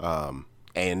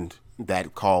 And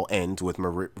that call ends with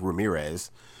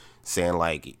Ramirez saying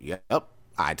like, yep,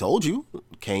 I told you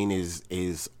Kane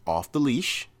is off the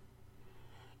leash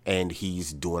and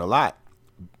he's doing a lot.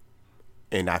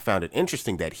 And I found it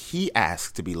interesting that he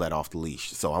asked to be let off the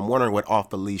leash. So I'm wondering what off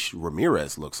the leash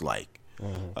Ramirez looks like.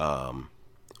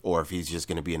 Or if he's just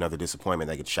going to be another disappointment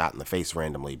that gets shot in the face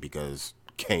randomly because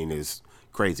Kane is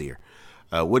crazier.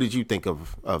 What did you think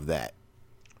of that?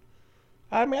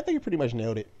 I mean, I think you pretty much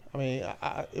nailed it. I mean,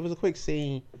 it was a quick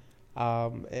scene.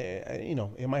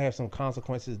 It might have some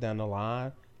consequences down the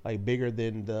line, like bigger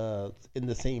than in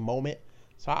the same moment.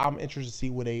 So I'm interested to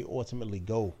see where they ultimately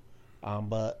go.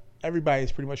 But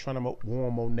everybody's pretty much trying to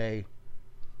warn Monet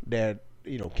that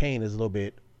Kane is a little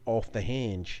bit off the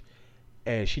hinge,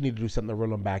 and she need to do something to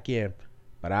reel him back in.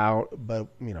 But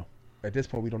at this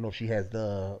point we don't know if she has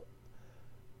the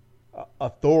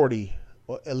authority,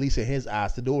 or at least in his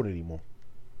eyes, to do it anymore.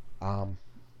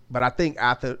 But I think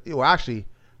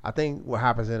I think what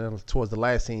happens towards the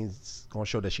last scene is going to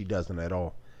show that she doesn't at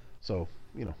all. So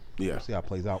we'll Yeah, see how it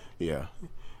plays out. yeah.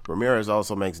 Ramirez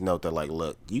also makes note that like,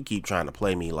 look, you keep trying to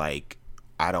play me like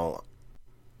I don't,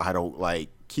 I don't like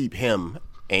keep him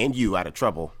and you out of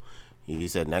trouble. He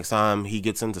said next time he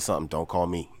gets into something, don't call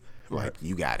me. Right. Like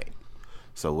you got it.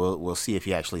 So we'll see if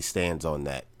he actually stands on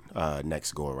that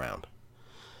next go around.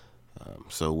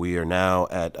 So we are now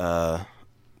at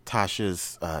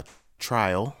Tasha's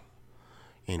trial,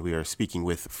 and we are speaking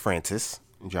with Francis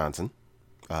Johnson,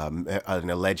 an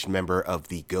alleged member of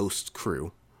the Ghost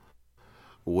crew.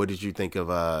 What did you think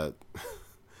of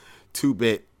Two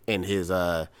Bit and his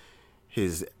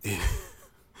his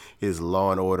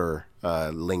Law and Order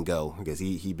lingo? Because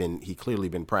he clearly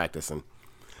been practicing.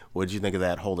 What did you think of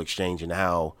that whole exchange and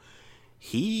how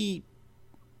he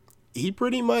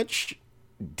pretty much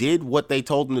did what they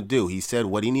told him to do? He said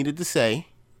what he needed to say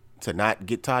to not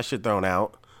get Tasha thrown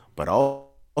out, but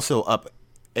also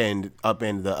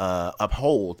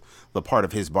uphold the part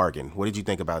of his bargain. What did you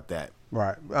think about that?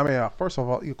 Right. I mean, first of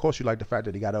all, of course, you like the fact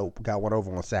that he got one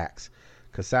over on Sax,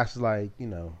 because Sax is like,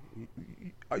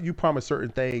 you promise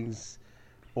certain things,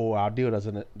 or our deal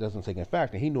doesn't take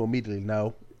effect, and he knew immediately.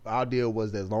 No, our deal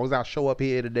was that as long as I show up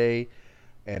here today,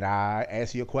 and I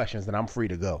answer your questions, then I'm free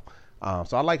to go.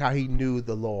 So I like how he knew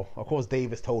the law. Of course,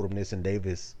 Davis told him this, and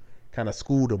Davis kind of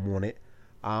schooled him on it.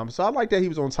 So I like that he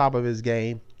was on top of his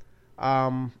game.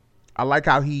 I like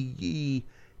how he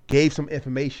gave some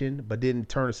information, but didn't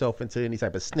turn himself into any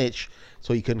type of snitch,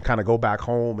 so he couldn't kind of go back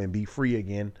home and be free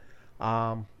again.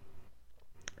 And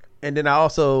then I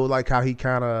also like how he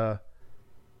kind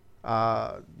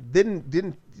of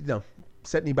didn't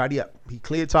set anybody up. He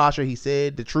cleared Tasha. He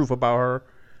said the truth about her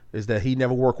is that he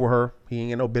never worked with her. He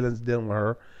ain't got no business dealing with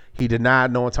her. He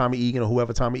denied knowing Tommy Egan or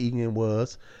whoever Tommy Egan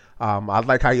was. I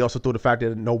like how he also threw the fact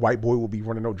that no white boy will be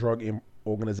running no drug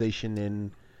organization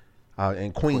in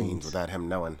Queens without him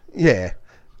knowing. Yeah.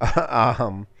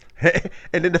 And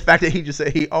then the fact that he just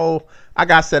said I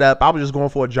got set up. I was just going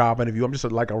for a job interview. I'm just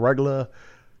like a regular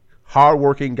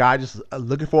hardworking guy just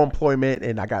looking for employment,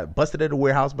 and I got busted at the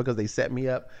warehouse because they set me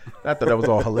up. I thought that was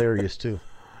all hilarious too.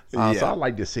 So I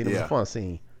like this scene. It was a fun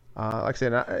scene. Like I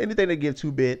said, anything that gives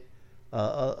Two Bit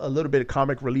a little bit of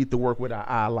comic relief to work with,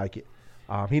 I like it.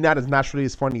 He not as naturally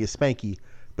as funny as Spanky,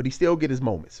 but he still get his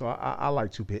moments. So I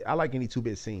like Two Bit. I like any Two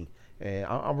Bit scene, and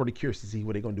I'm really curious to see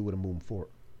what they're gonna do with him moving forward.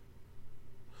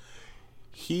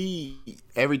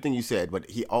 Everything you said, but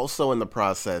he also in the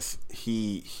process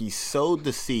he sowed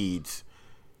the seeds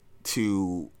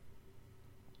to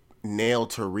nail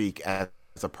Tariq as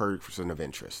a person of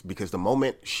interest, because the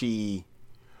moment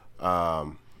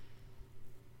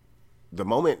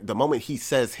the moment he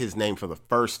says his name for the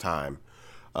first time,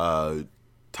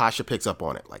 Tasha picks up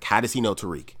on it. Like, how does he know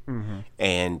Tariq? Mm-hmm.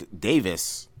 And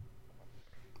Davis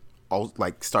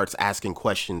starts asking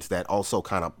questions that also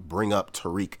kind of bring up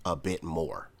Tariq a bit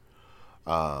more.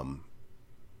 And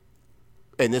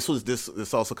this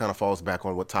also kind of falls back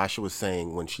on what Tasha was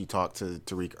saying when she talked to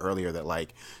Tariq earlier, that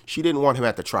like she didn't want him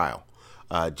at the trial,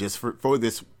 just for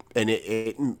this.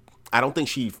 And I don't think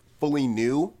she fully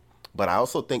knew, but I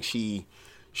also think she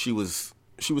was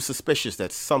suspicious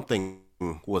that something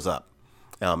was up.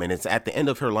 And it's at the end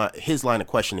of his line of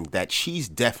questioning that she's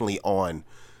definitely on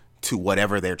to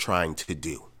whatever they're trying to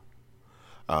do.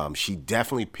 She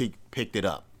definitely picked it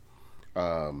up.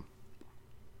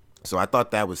 So I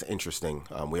thought that was interesting.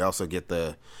 We also get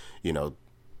the,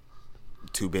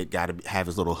 Two Bit got to have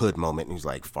his little hood moment. And he's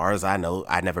like, far as I know,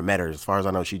 I never met her. As far as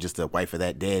I know, she's just the wife of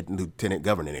that dead lieutenant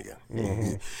governor nigga.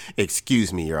 Mm-hmm.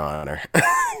 Excuse me, Your Honor.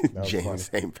 James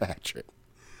St. Patrick.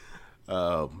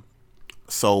 So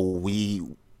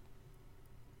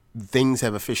things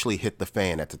have officially hit the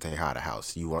fan at the Tejada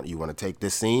house. You want to take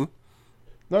this scene?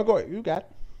 No, go ahead. You got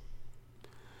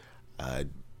it.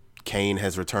 Kane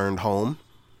has returned home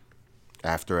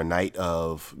after a night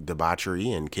of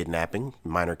debauchery and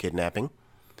minor kidnapping.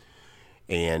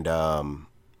 And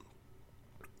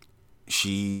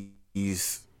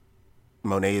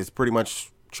Monet is pretty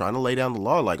much trying to lay down the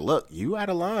law. Like, look, you out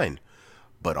of line.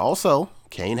 But also,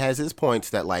 Kane has his points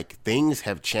that, like, things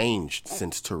have changed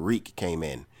since Tariq came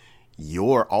in.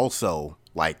 You're also,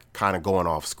 like, kind of going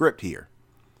off script here.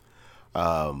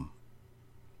 And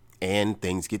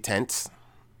things get tense.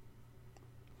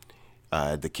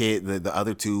 The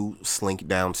other two slink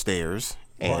downstairs,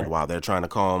 and while they're trying to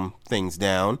calm things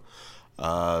down,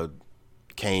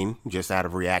 Kane, just out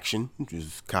of reaction,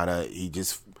 he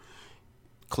just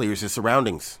clears his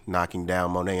surroundings, knocking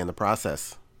down Monet in the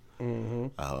process. Mm-hmm.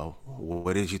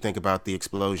 What did you think about the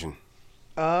explosion?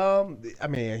 I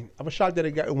mean, I was shocked that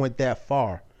it went that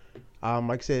far.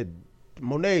 Like I said,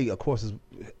 Monet, of course, is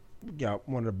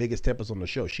one of the biggest tempers on the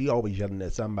show. She always yelling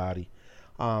at somebody.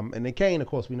 And then Kane, of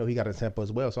course, we know he got a temper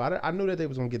as well. So I knew that they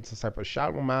was going to get some type of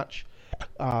shot match.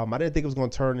 I didn't think it was going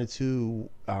to turn into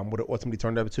what it ultimately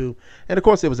turned up to. And of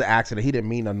course, it was an accident. He didn't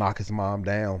mean to knock his mom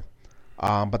down.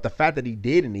 But the fact that he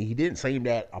did, and he didn't seem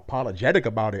that apologetic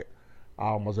about it,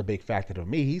 was a big factor to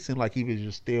me. He seemed like he was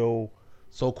just still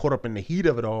so caught up in the heat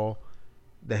of it all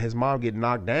that his mom getting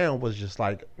knocked down was just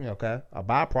like, okay, a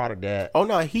byproduct that. Oh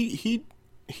no, he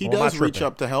does reach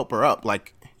up to help her up.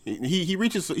 Like he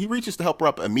reaches to help her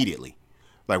up immediately.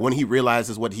 Like when he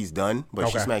realizes what he's done, but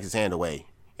she smacks his hand away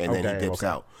and then he dips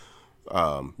out.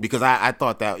 Because I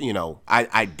thought that,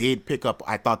 I did pick up.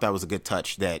 I thought that was a good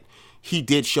touch that he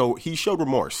showed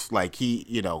remorse. Like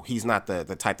he's not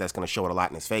the type that's going to show it a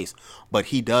lot in his face, but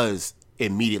he does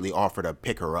immediately offer to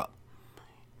pick her up.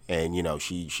 And,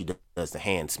 she does the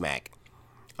hand smack.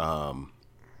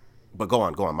 But go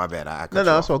on. My bad. I no,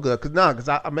 that's all good. Because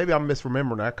maybe I'm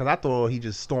misremembering that. Because I thought he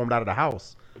just stormed out of the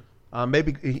house.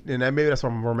 Maybe that's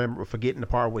what I'm forgetting the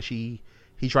part where he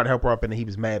tried to help her up and he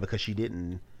was mad because she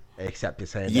didn't accept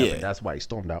his hand. Yeah. That's why he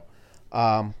stormed out.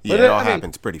 It all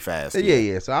happens pretty fast.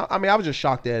 Yeah. So I was just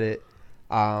shocked at it.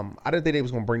 I didn't think they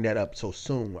was gonna bring that up so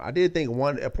soon. I did think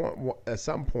at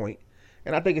some point,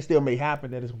 and I think it still may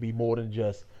happen, that it's gonna be more than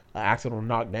just an accidental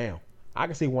knockdown. I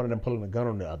can see one of them pulling a gun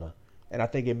on the other, and I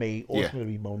think it may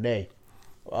ultimately be Monet,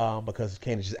 because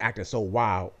Candace just acting so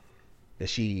wild that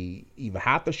she either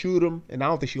have to shoot him, and I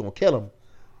don't think she's gonna kill him,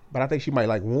 but I think she might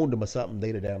like wound him or something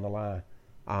later down the line.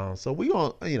 So we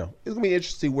all, it's gonna be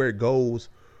interesting to see where it goes,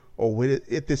 or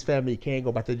if this family can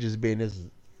go back to just being this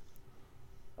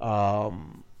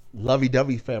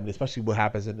lovey-dovey family, especially what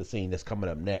happens in the scene that's coming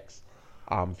up next.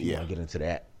 If you want to get into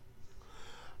that.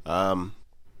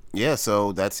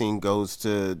 So that scene goes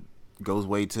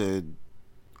way to,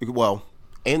 well,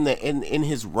 in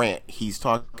his rant, he's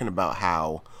talking about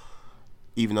how,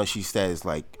 even though she says,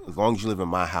 like, as long as you live in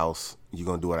my house, you're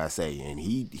gonna do what I say, and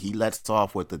he lets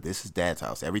off with this is Dad's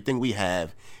house. Everything we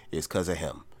have is because of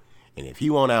him, and if he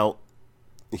won't out,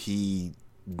 if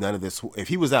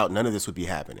he was out, none of this would be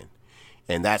happening.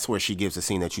 And that's where she gives the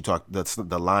scene that that's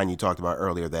the line you talked about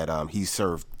earlier, that he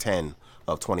served 10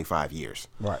 of 25 years,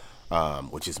 right?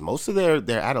 Which is most of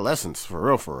their adolescence, for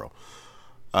real.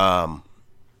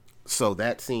 So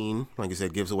that scene, like I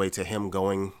said, gives away to him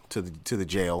going to the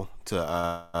jail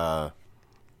to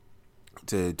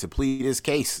plead his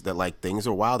case that, like, things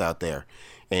are wild out there.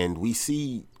 And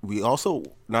we also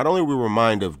not only we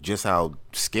remind of just how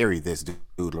scary this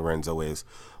dude Lorenzo is,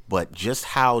 but just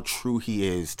how true he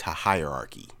is to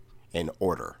hierarchy and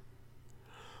order.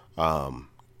 And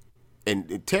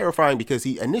terrifying because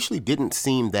he initially didn't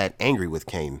seem that angry with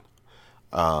Kane,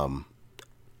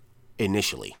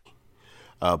 initially.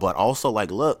 But also,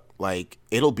 like, look, like,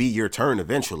 it'll be your turn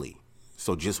eventually.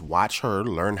 So just watch her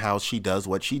learn how she does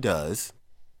what she does,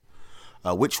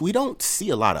 which we don't see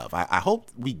a lot of. I hope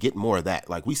we get more of that.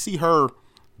 Like, we see her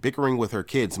bickering with her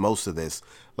kids most of this.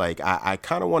 Like, I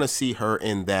kind of want to see her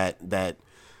in that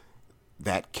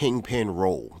kingpin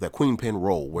role, that queenpin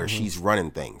role, where she's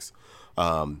running things.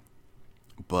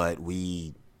 But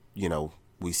we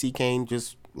see Kane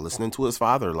just listening to his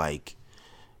father, like,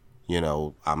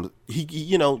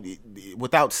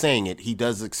 without saying it, he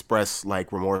does express,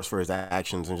 like, remorse for his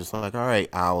actions and just like, all right,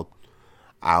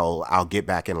 I'll get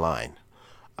back in line.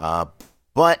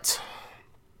 But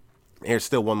there's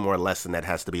still one more lesson that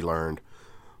has to be learned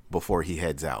before he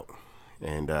heads out,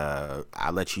 and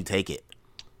I'll let you take it.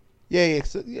 Yeah.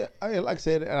 Like I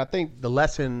said, and I think the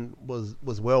lesson was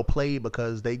well played,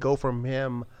 because they go from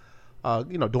him,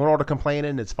 doing all the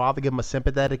complaining. His father give him a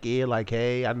sympathetic ear, like,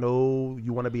 "Hey, I know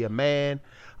you want to be a man,"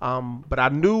 but I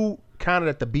knew kind of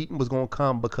that the beating was gonna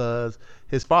come, because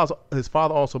his father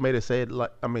also made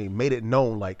it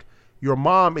known, like, your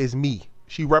mom is me.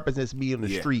 She represents me in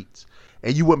the streets,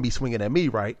 and you wouldn't be swinging at me,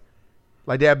 right?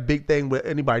 Like, that big thing with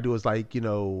anybody do is, like,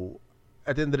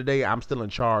 at the end of the day, I'm still in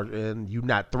charge, and you're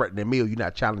not threatening me, or you're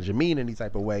not challenging me in any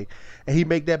type of way. And he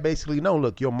make that basically known.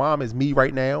 Look, your mom is me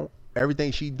right now.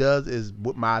 Everything she does is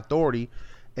with my authority,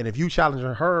 and if you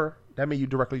challenging her, that means you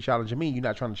directly challenging me. You're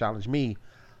not trying to challenge me.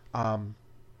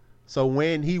 So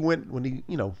when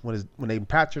they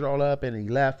patched it all up and he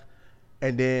left,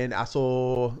 and then I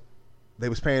saw they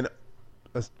was paying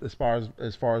as far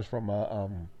as from a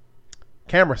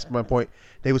camera standpoint,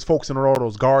 they was focusing on all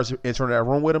those guards entering that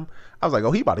room with him. I was like,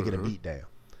 oh, he about to get a beat down.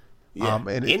 Yeah,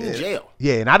 in jail.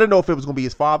 Yeah, and I didn't know if it was going to be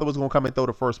his father was going to come and throw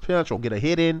the first punch or get a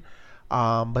hit in,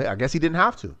 but I guess he didn't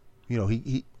have to.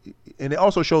 He and it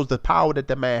also shows the power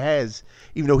that man has,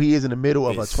 even though he is in the middle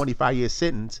of a 25-year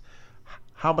sentence.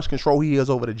 how much control he has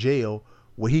over the jail,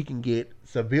 where he can get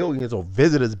civilians or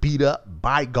visitors beat up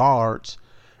by guards,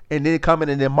 and then come in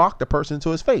and then mock the person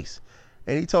to his face.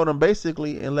 And he told him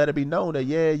basically and let it be known that,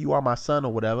 yeah, you are my son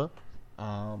or whatever,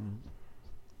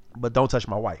 but don't touch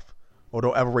my wife, or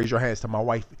don't ever raise your hands to my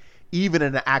wife, even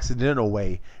in an accidental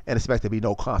way, and expect there to be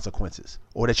no consequences,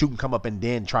 or that you can come up and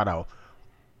then try to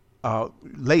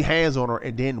lay hands on her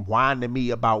and then whine to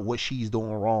me about what she's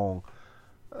doing wrong.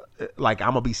 Like, I'm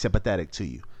gonna be sympathetic to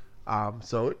you.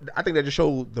 So I think that just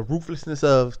showed the ruthlessness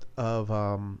of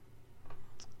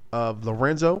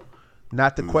Lorenzo,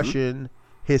 not to question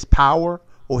his power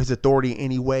or his authority in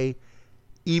any way,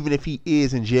 even if he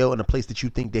is in jail in a place that you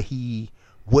think that he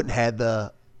wouldn't have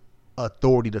the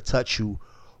authority to touch you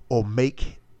or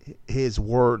make his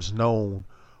words known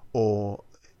or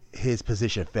his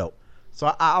position felt.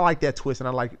 So I like that twist, and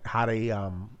I like how they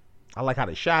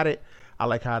shot it. I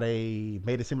like how they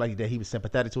made it seem like that he was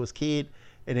sympathetic to his kid,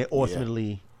 and then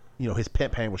ultimately, his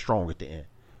pimp hand was strong at the end,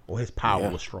 or his power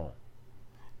was strong.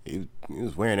 He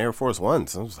was wearing Air Force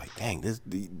Ones. I was like, dang,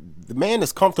 the man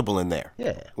is comfortable in there.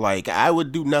 Yeah. Like, I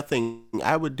would do nothing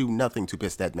to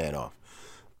piss that man off.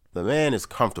 The man is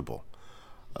comfortable.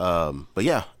 But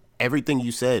yeah, everything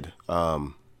you said,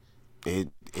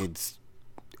 it's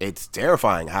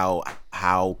terrifying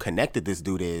how connected this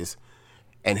dude is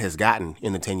and has gotten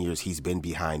in the 10 years he's been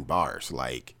behind bars.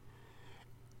 Like,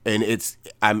 and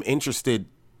I'm interested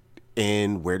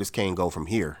in where does Kane go from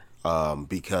here,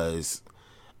 because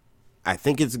I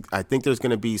think there's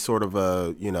going to be sort of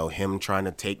a, him trying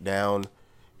to take down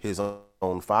his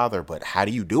own father, but how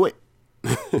do you do it?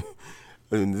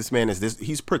 And this man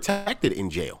he's protected in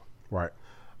jail. Right.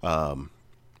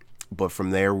 But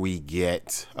from there we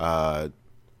get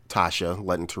Tasha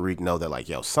letting Tariq know that, like,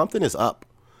 yo, something is up.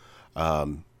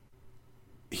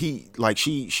 She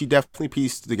definitely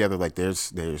pieced together, like,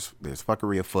 there's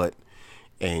fuckery afoot,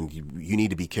 and you need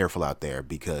to be careful out there,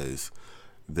 because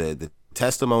the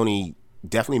testimony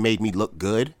definitely made me look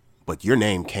good, but your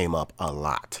name came up a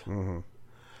lot.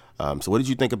 So what did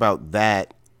you think about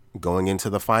that going into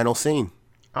the final scene?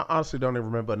 I honestly don't even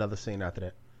remember another scene after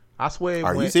that. I swear.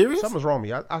 Are you serious? Something's wrong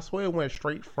with me. I swear it went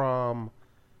straight from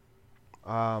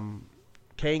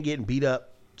Kane getting beat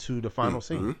up to the final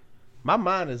scene. My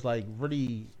mind is like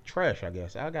really trash, I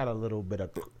guess. I got a little bit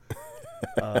of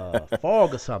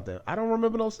fog or something. I don't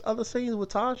remember those other scenes with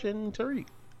Tasha and Tariq.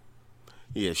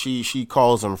 Yeah, she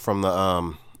calls him from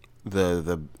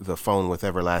the phone with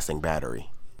everlasting battery.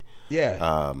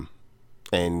 Yeah.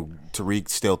 And Tariq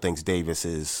still thinks Davis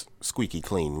is squeaky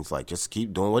clean. He's like, just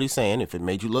keep doing what he's saying. If it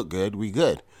made you look good, we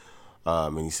good.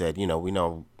 And he said, we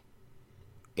know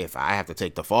if I have to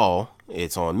take the fall,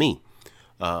 it's on me.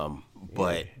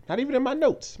 But not even in my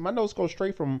notes. My notes go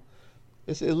straight from.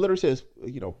 It literally says,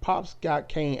 Pops got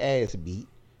Kane ass beat,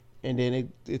 and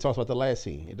then it talks about the last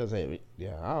scene. It doesn't have it.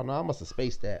 Yeah, I don't know. I must have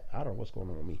spaced that. I don't know what's going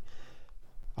on with me.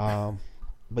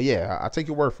 But yeah, I take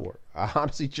your word for it. I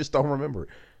honestly just don't remember it.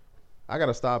 I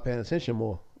gotta start paying attention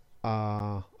more.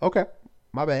 Okay,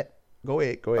 my bad. Go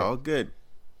ahead. Oh, good.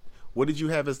 What did you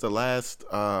have as the last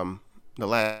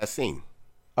scene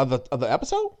of the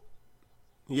episode?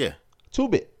 Yeah,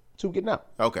 2-bit. 2 getting out.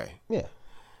 Okay. Yeah.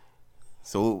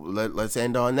 So let's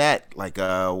end on that. Like,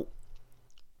 where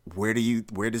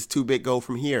does 2-bit go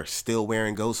from here? Still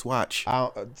wearing Ghost Watch,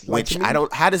 which I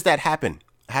don't. How does that happen?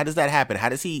 How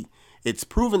does he? It's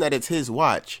proven that it's his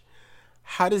watch.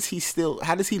 How does he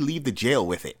leave the jail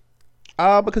with it?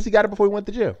 Because he got it before he went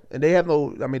to jail, and they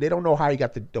don't know how he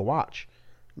got the watch.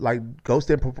 Like, Ghost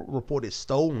didn't report it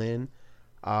stolen.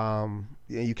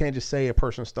 You can't just say a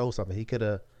person stole something. He could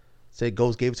have said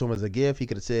Ghost gave it to him as a gift. He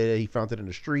could have said he found it in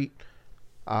the street.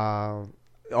 All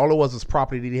it was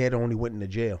property that he had when he went into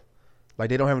jail. Like,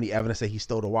 they don't have any evidence that he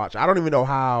stole the watch. I don't even know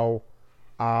how.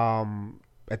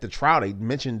 At the trial, they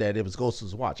mentioned that it was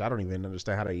Ghost's watch. I don't even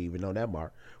understand how they even know that,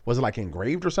 Mark. Was it like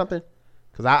engraved or something?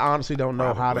 Because I honestly don't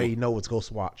know how they know it's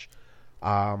Ghost's watch.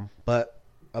 But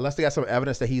unless they got some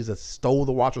evidence that he stole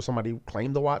the watch or somebody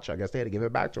claimed the watch, I guess they had to give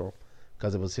it back to him,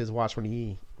 because it was his watch when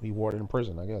he wore it in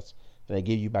prison, I guess. And they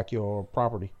give you back your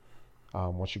property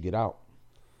once you get out.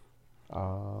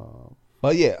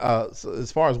 But yeah, so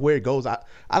as far as where it goes, I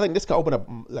think this could open up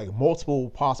like multiple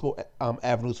possible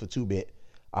avenues for 2-bit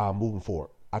moving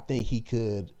forward. I think he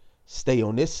could stay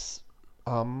on this.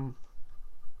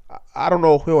 I don't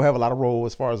know if he'll have a lot of role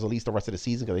as far as at least the rest of the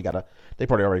season, because they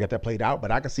probably already got that played out.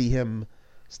 But I can see him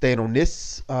staying on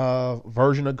this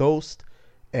version of Ghost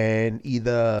and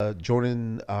either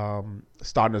joining,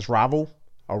 starting his rival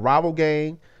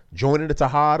gang, joining the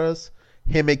Tejadas.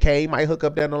 Him and Kay might hook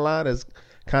up down the line as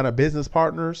kind of business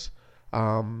partners.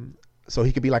 So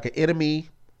he could be like an enemy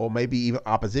or maybe even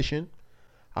opposition.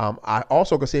 I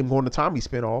also could see him going to Tommy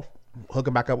spinoff,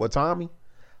 hooking back up with Tommy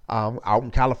out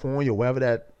in California, wherever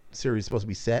that series is supposed to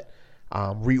be set.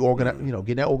 Reorganize,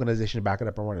 getting that organization back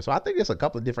up and running. So I think there's a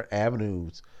couple of different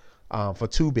avenues for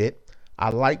 2-Bit. I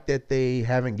like that they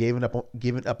haven't given up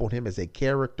on him as a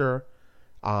character,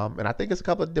 and I think there's a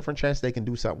couple of different chances they can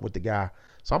do something with the guy.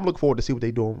 So I'm looking forward to see what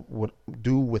they do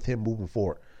with him moving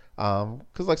forward.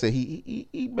 Because like I said,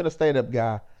 he been a stand up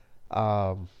guy.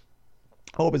 I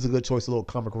hope it's a good choice, a little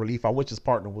comic relief. I wish his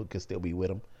partner could still be with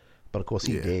him, but of course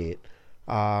he dead.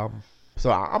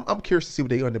 So I'm curious to see what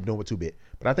they end up doing with 2-Bit.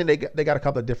 But I think they got a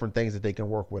couple of different things that they can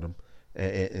work with him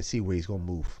and see where he's gonna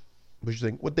move. What you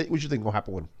think? What you think gonna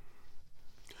happen with him?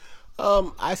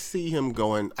 I see him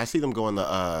going. I see them going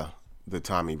the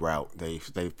Tommy route. They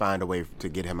find a way to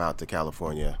get him out to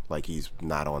California, like he's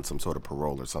not on some sort of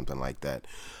parole or something like that,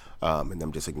 and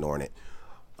them just ignoring it.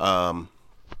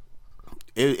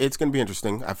 It's going to be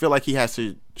interesting. I feel like he has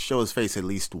to show his face at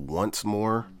least once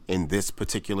more in this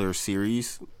particular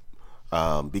series,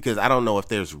 because I don't know if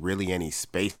there's really any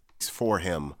space for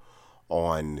him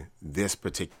on this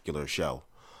particular show.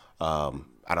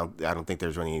 I don't think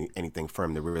there's really anything for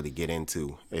him to really get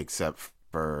into except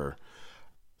for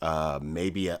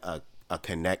maybe a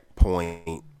connect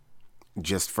point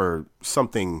just for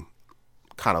something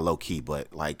kind of low key,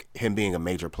 but like him being a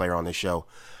major player on this show,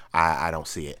 I don't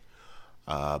see it.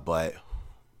 But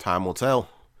time will tell.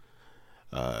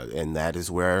 And that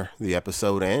is where the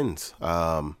episode ends.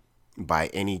 By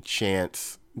any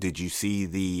chance, did you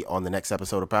see on the next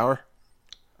episode of Power?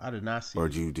 I did not see. Or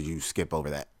did you skip over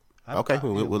that? Okay,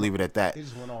 we'll leave it at that. It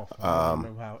just went off. I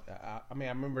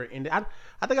remember.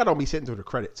 I think I don't be sitting through the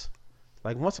credits.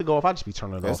 Like once it go off, I just be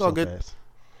turning it off. It's all so good. Fast.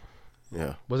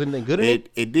 Yeah. Was anything good in it?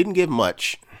 It didn't give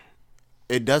much.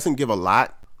 It doesn't give a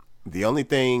lot. The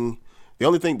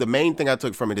main thing I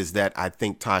took from it is that I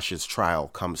think Tasha's trial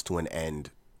comes to an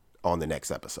end on the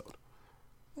next episode.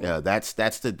 Yeah, that's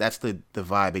the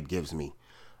vibe it gives me.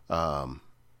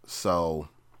 So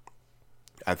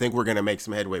I think we're gonna make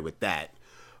some headway with that.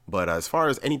 But as far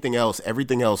as everything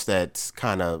else that's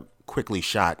kind of quickly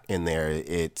shot in there,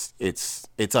 it's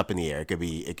up in the air. It could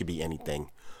be anything.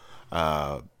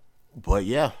 But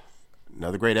yeah,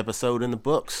 another great episode in the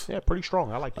books. Yeah, pretty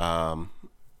strong. I like it.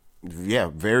 Yeah,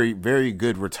 very very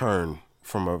good return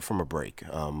from a break.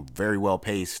 Very well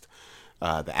paced.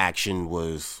 The action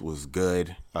was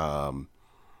good. There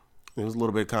was a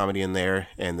little bit of comedy in there,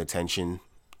 and the tension.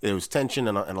 There was tension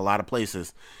in a lot of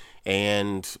places,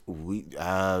 and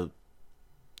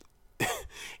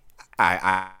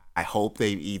I hope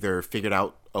they either figured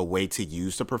out a way to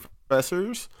use the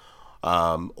professors,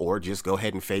 or just go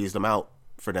ahead and phase them out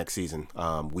for next season.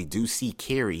 We do see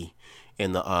Carrie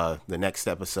in the next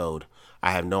episode.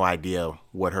 I have no idea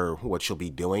what she'll be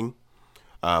doing,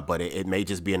 but it may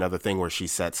just be another thing where she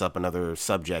sets up another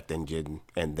subject and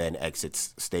then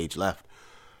exits stage left.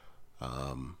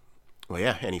 Well,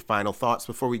 yeah. Any final thoughts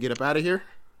before we get up out of here?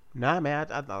 Nah, man.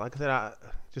 Like I said, I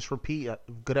just repeat.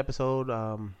 Good episode.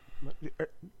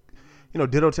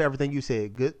 Ditto to everything you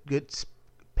said. Good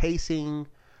pacing.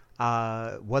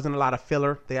 Wasn't a lot of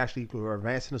filler. They actually were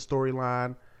advancing the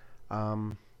storyline.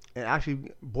 And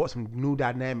actually brought some new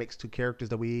dynamics to characters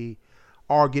that we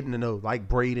are getting to know, like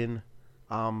Brayden,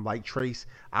 like Trace.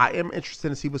 I am interested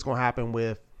to see what's going to happen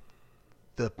with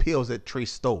the pills that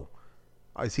Trace stole.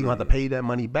 Is he going to have to pay that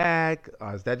money back?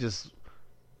 Is that just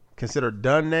considered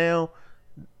done now?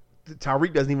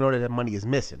 Tariq doesn't even know that money is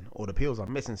missing or the pills are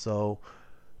missing. So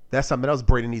that's something else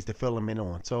Brayden needs to fill him in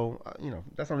on. So,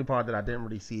 that's the only part that I didn't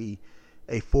really see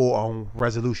a full-on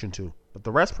resolution to. But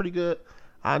the rest pretty good.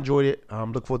 I enjoyed it.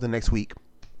 Look forward to next week.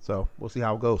 So we'll see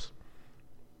how it goes.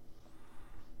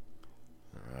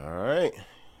 All right.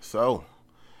 So,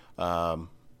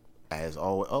 as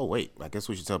always, wait, I guess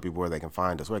we should tell people where they can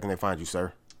find us. Where can they find you,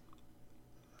 sir?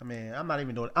 I mean, I'm not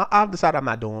even doing. I've decided I'm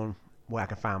not doing where I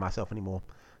can find myself anymore.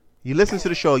 You listen to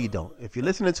the show, you don't. If you're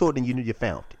listening to it, then you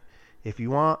found it. If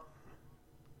you want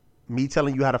me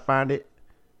telling you how to find it,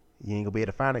 you ain't gonna be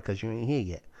able to find it because you ain't here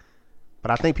yet.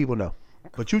 But I think people know.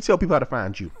 But you tell people how to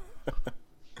find you.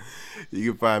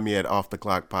 You can find me at Off the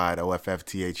Clock Pod,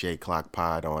 OFFTHA Clock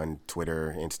Pod on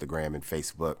Twitter, Instagram, and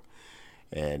Facebook.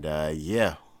 And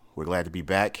yeah, we're glad to be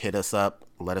back. Hit us up.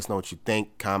 Let us know what you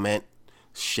think. Comment,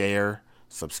 share,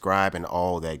 subscribe, and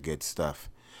all that good stuff.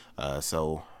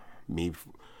 So me,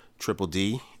 Triple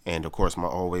D, and of course,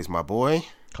 always my boy,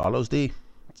 Carlos D.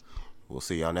 We'll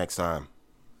see y'all next time.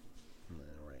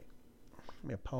 All right. Give me a pause.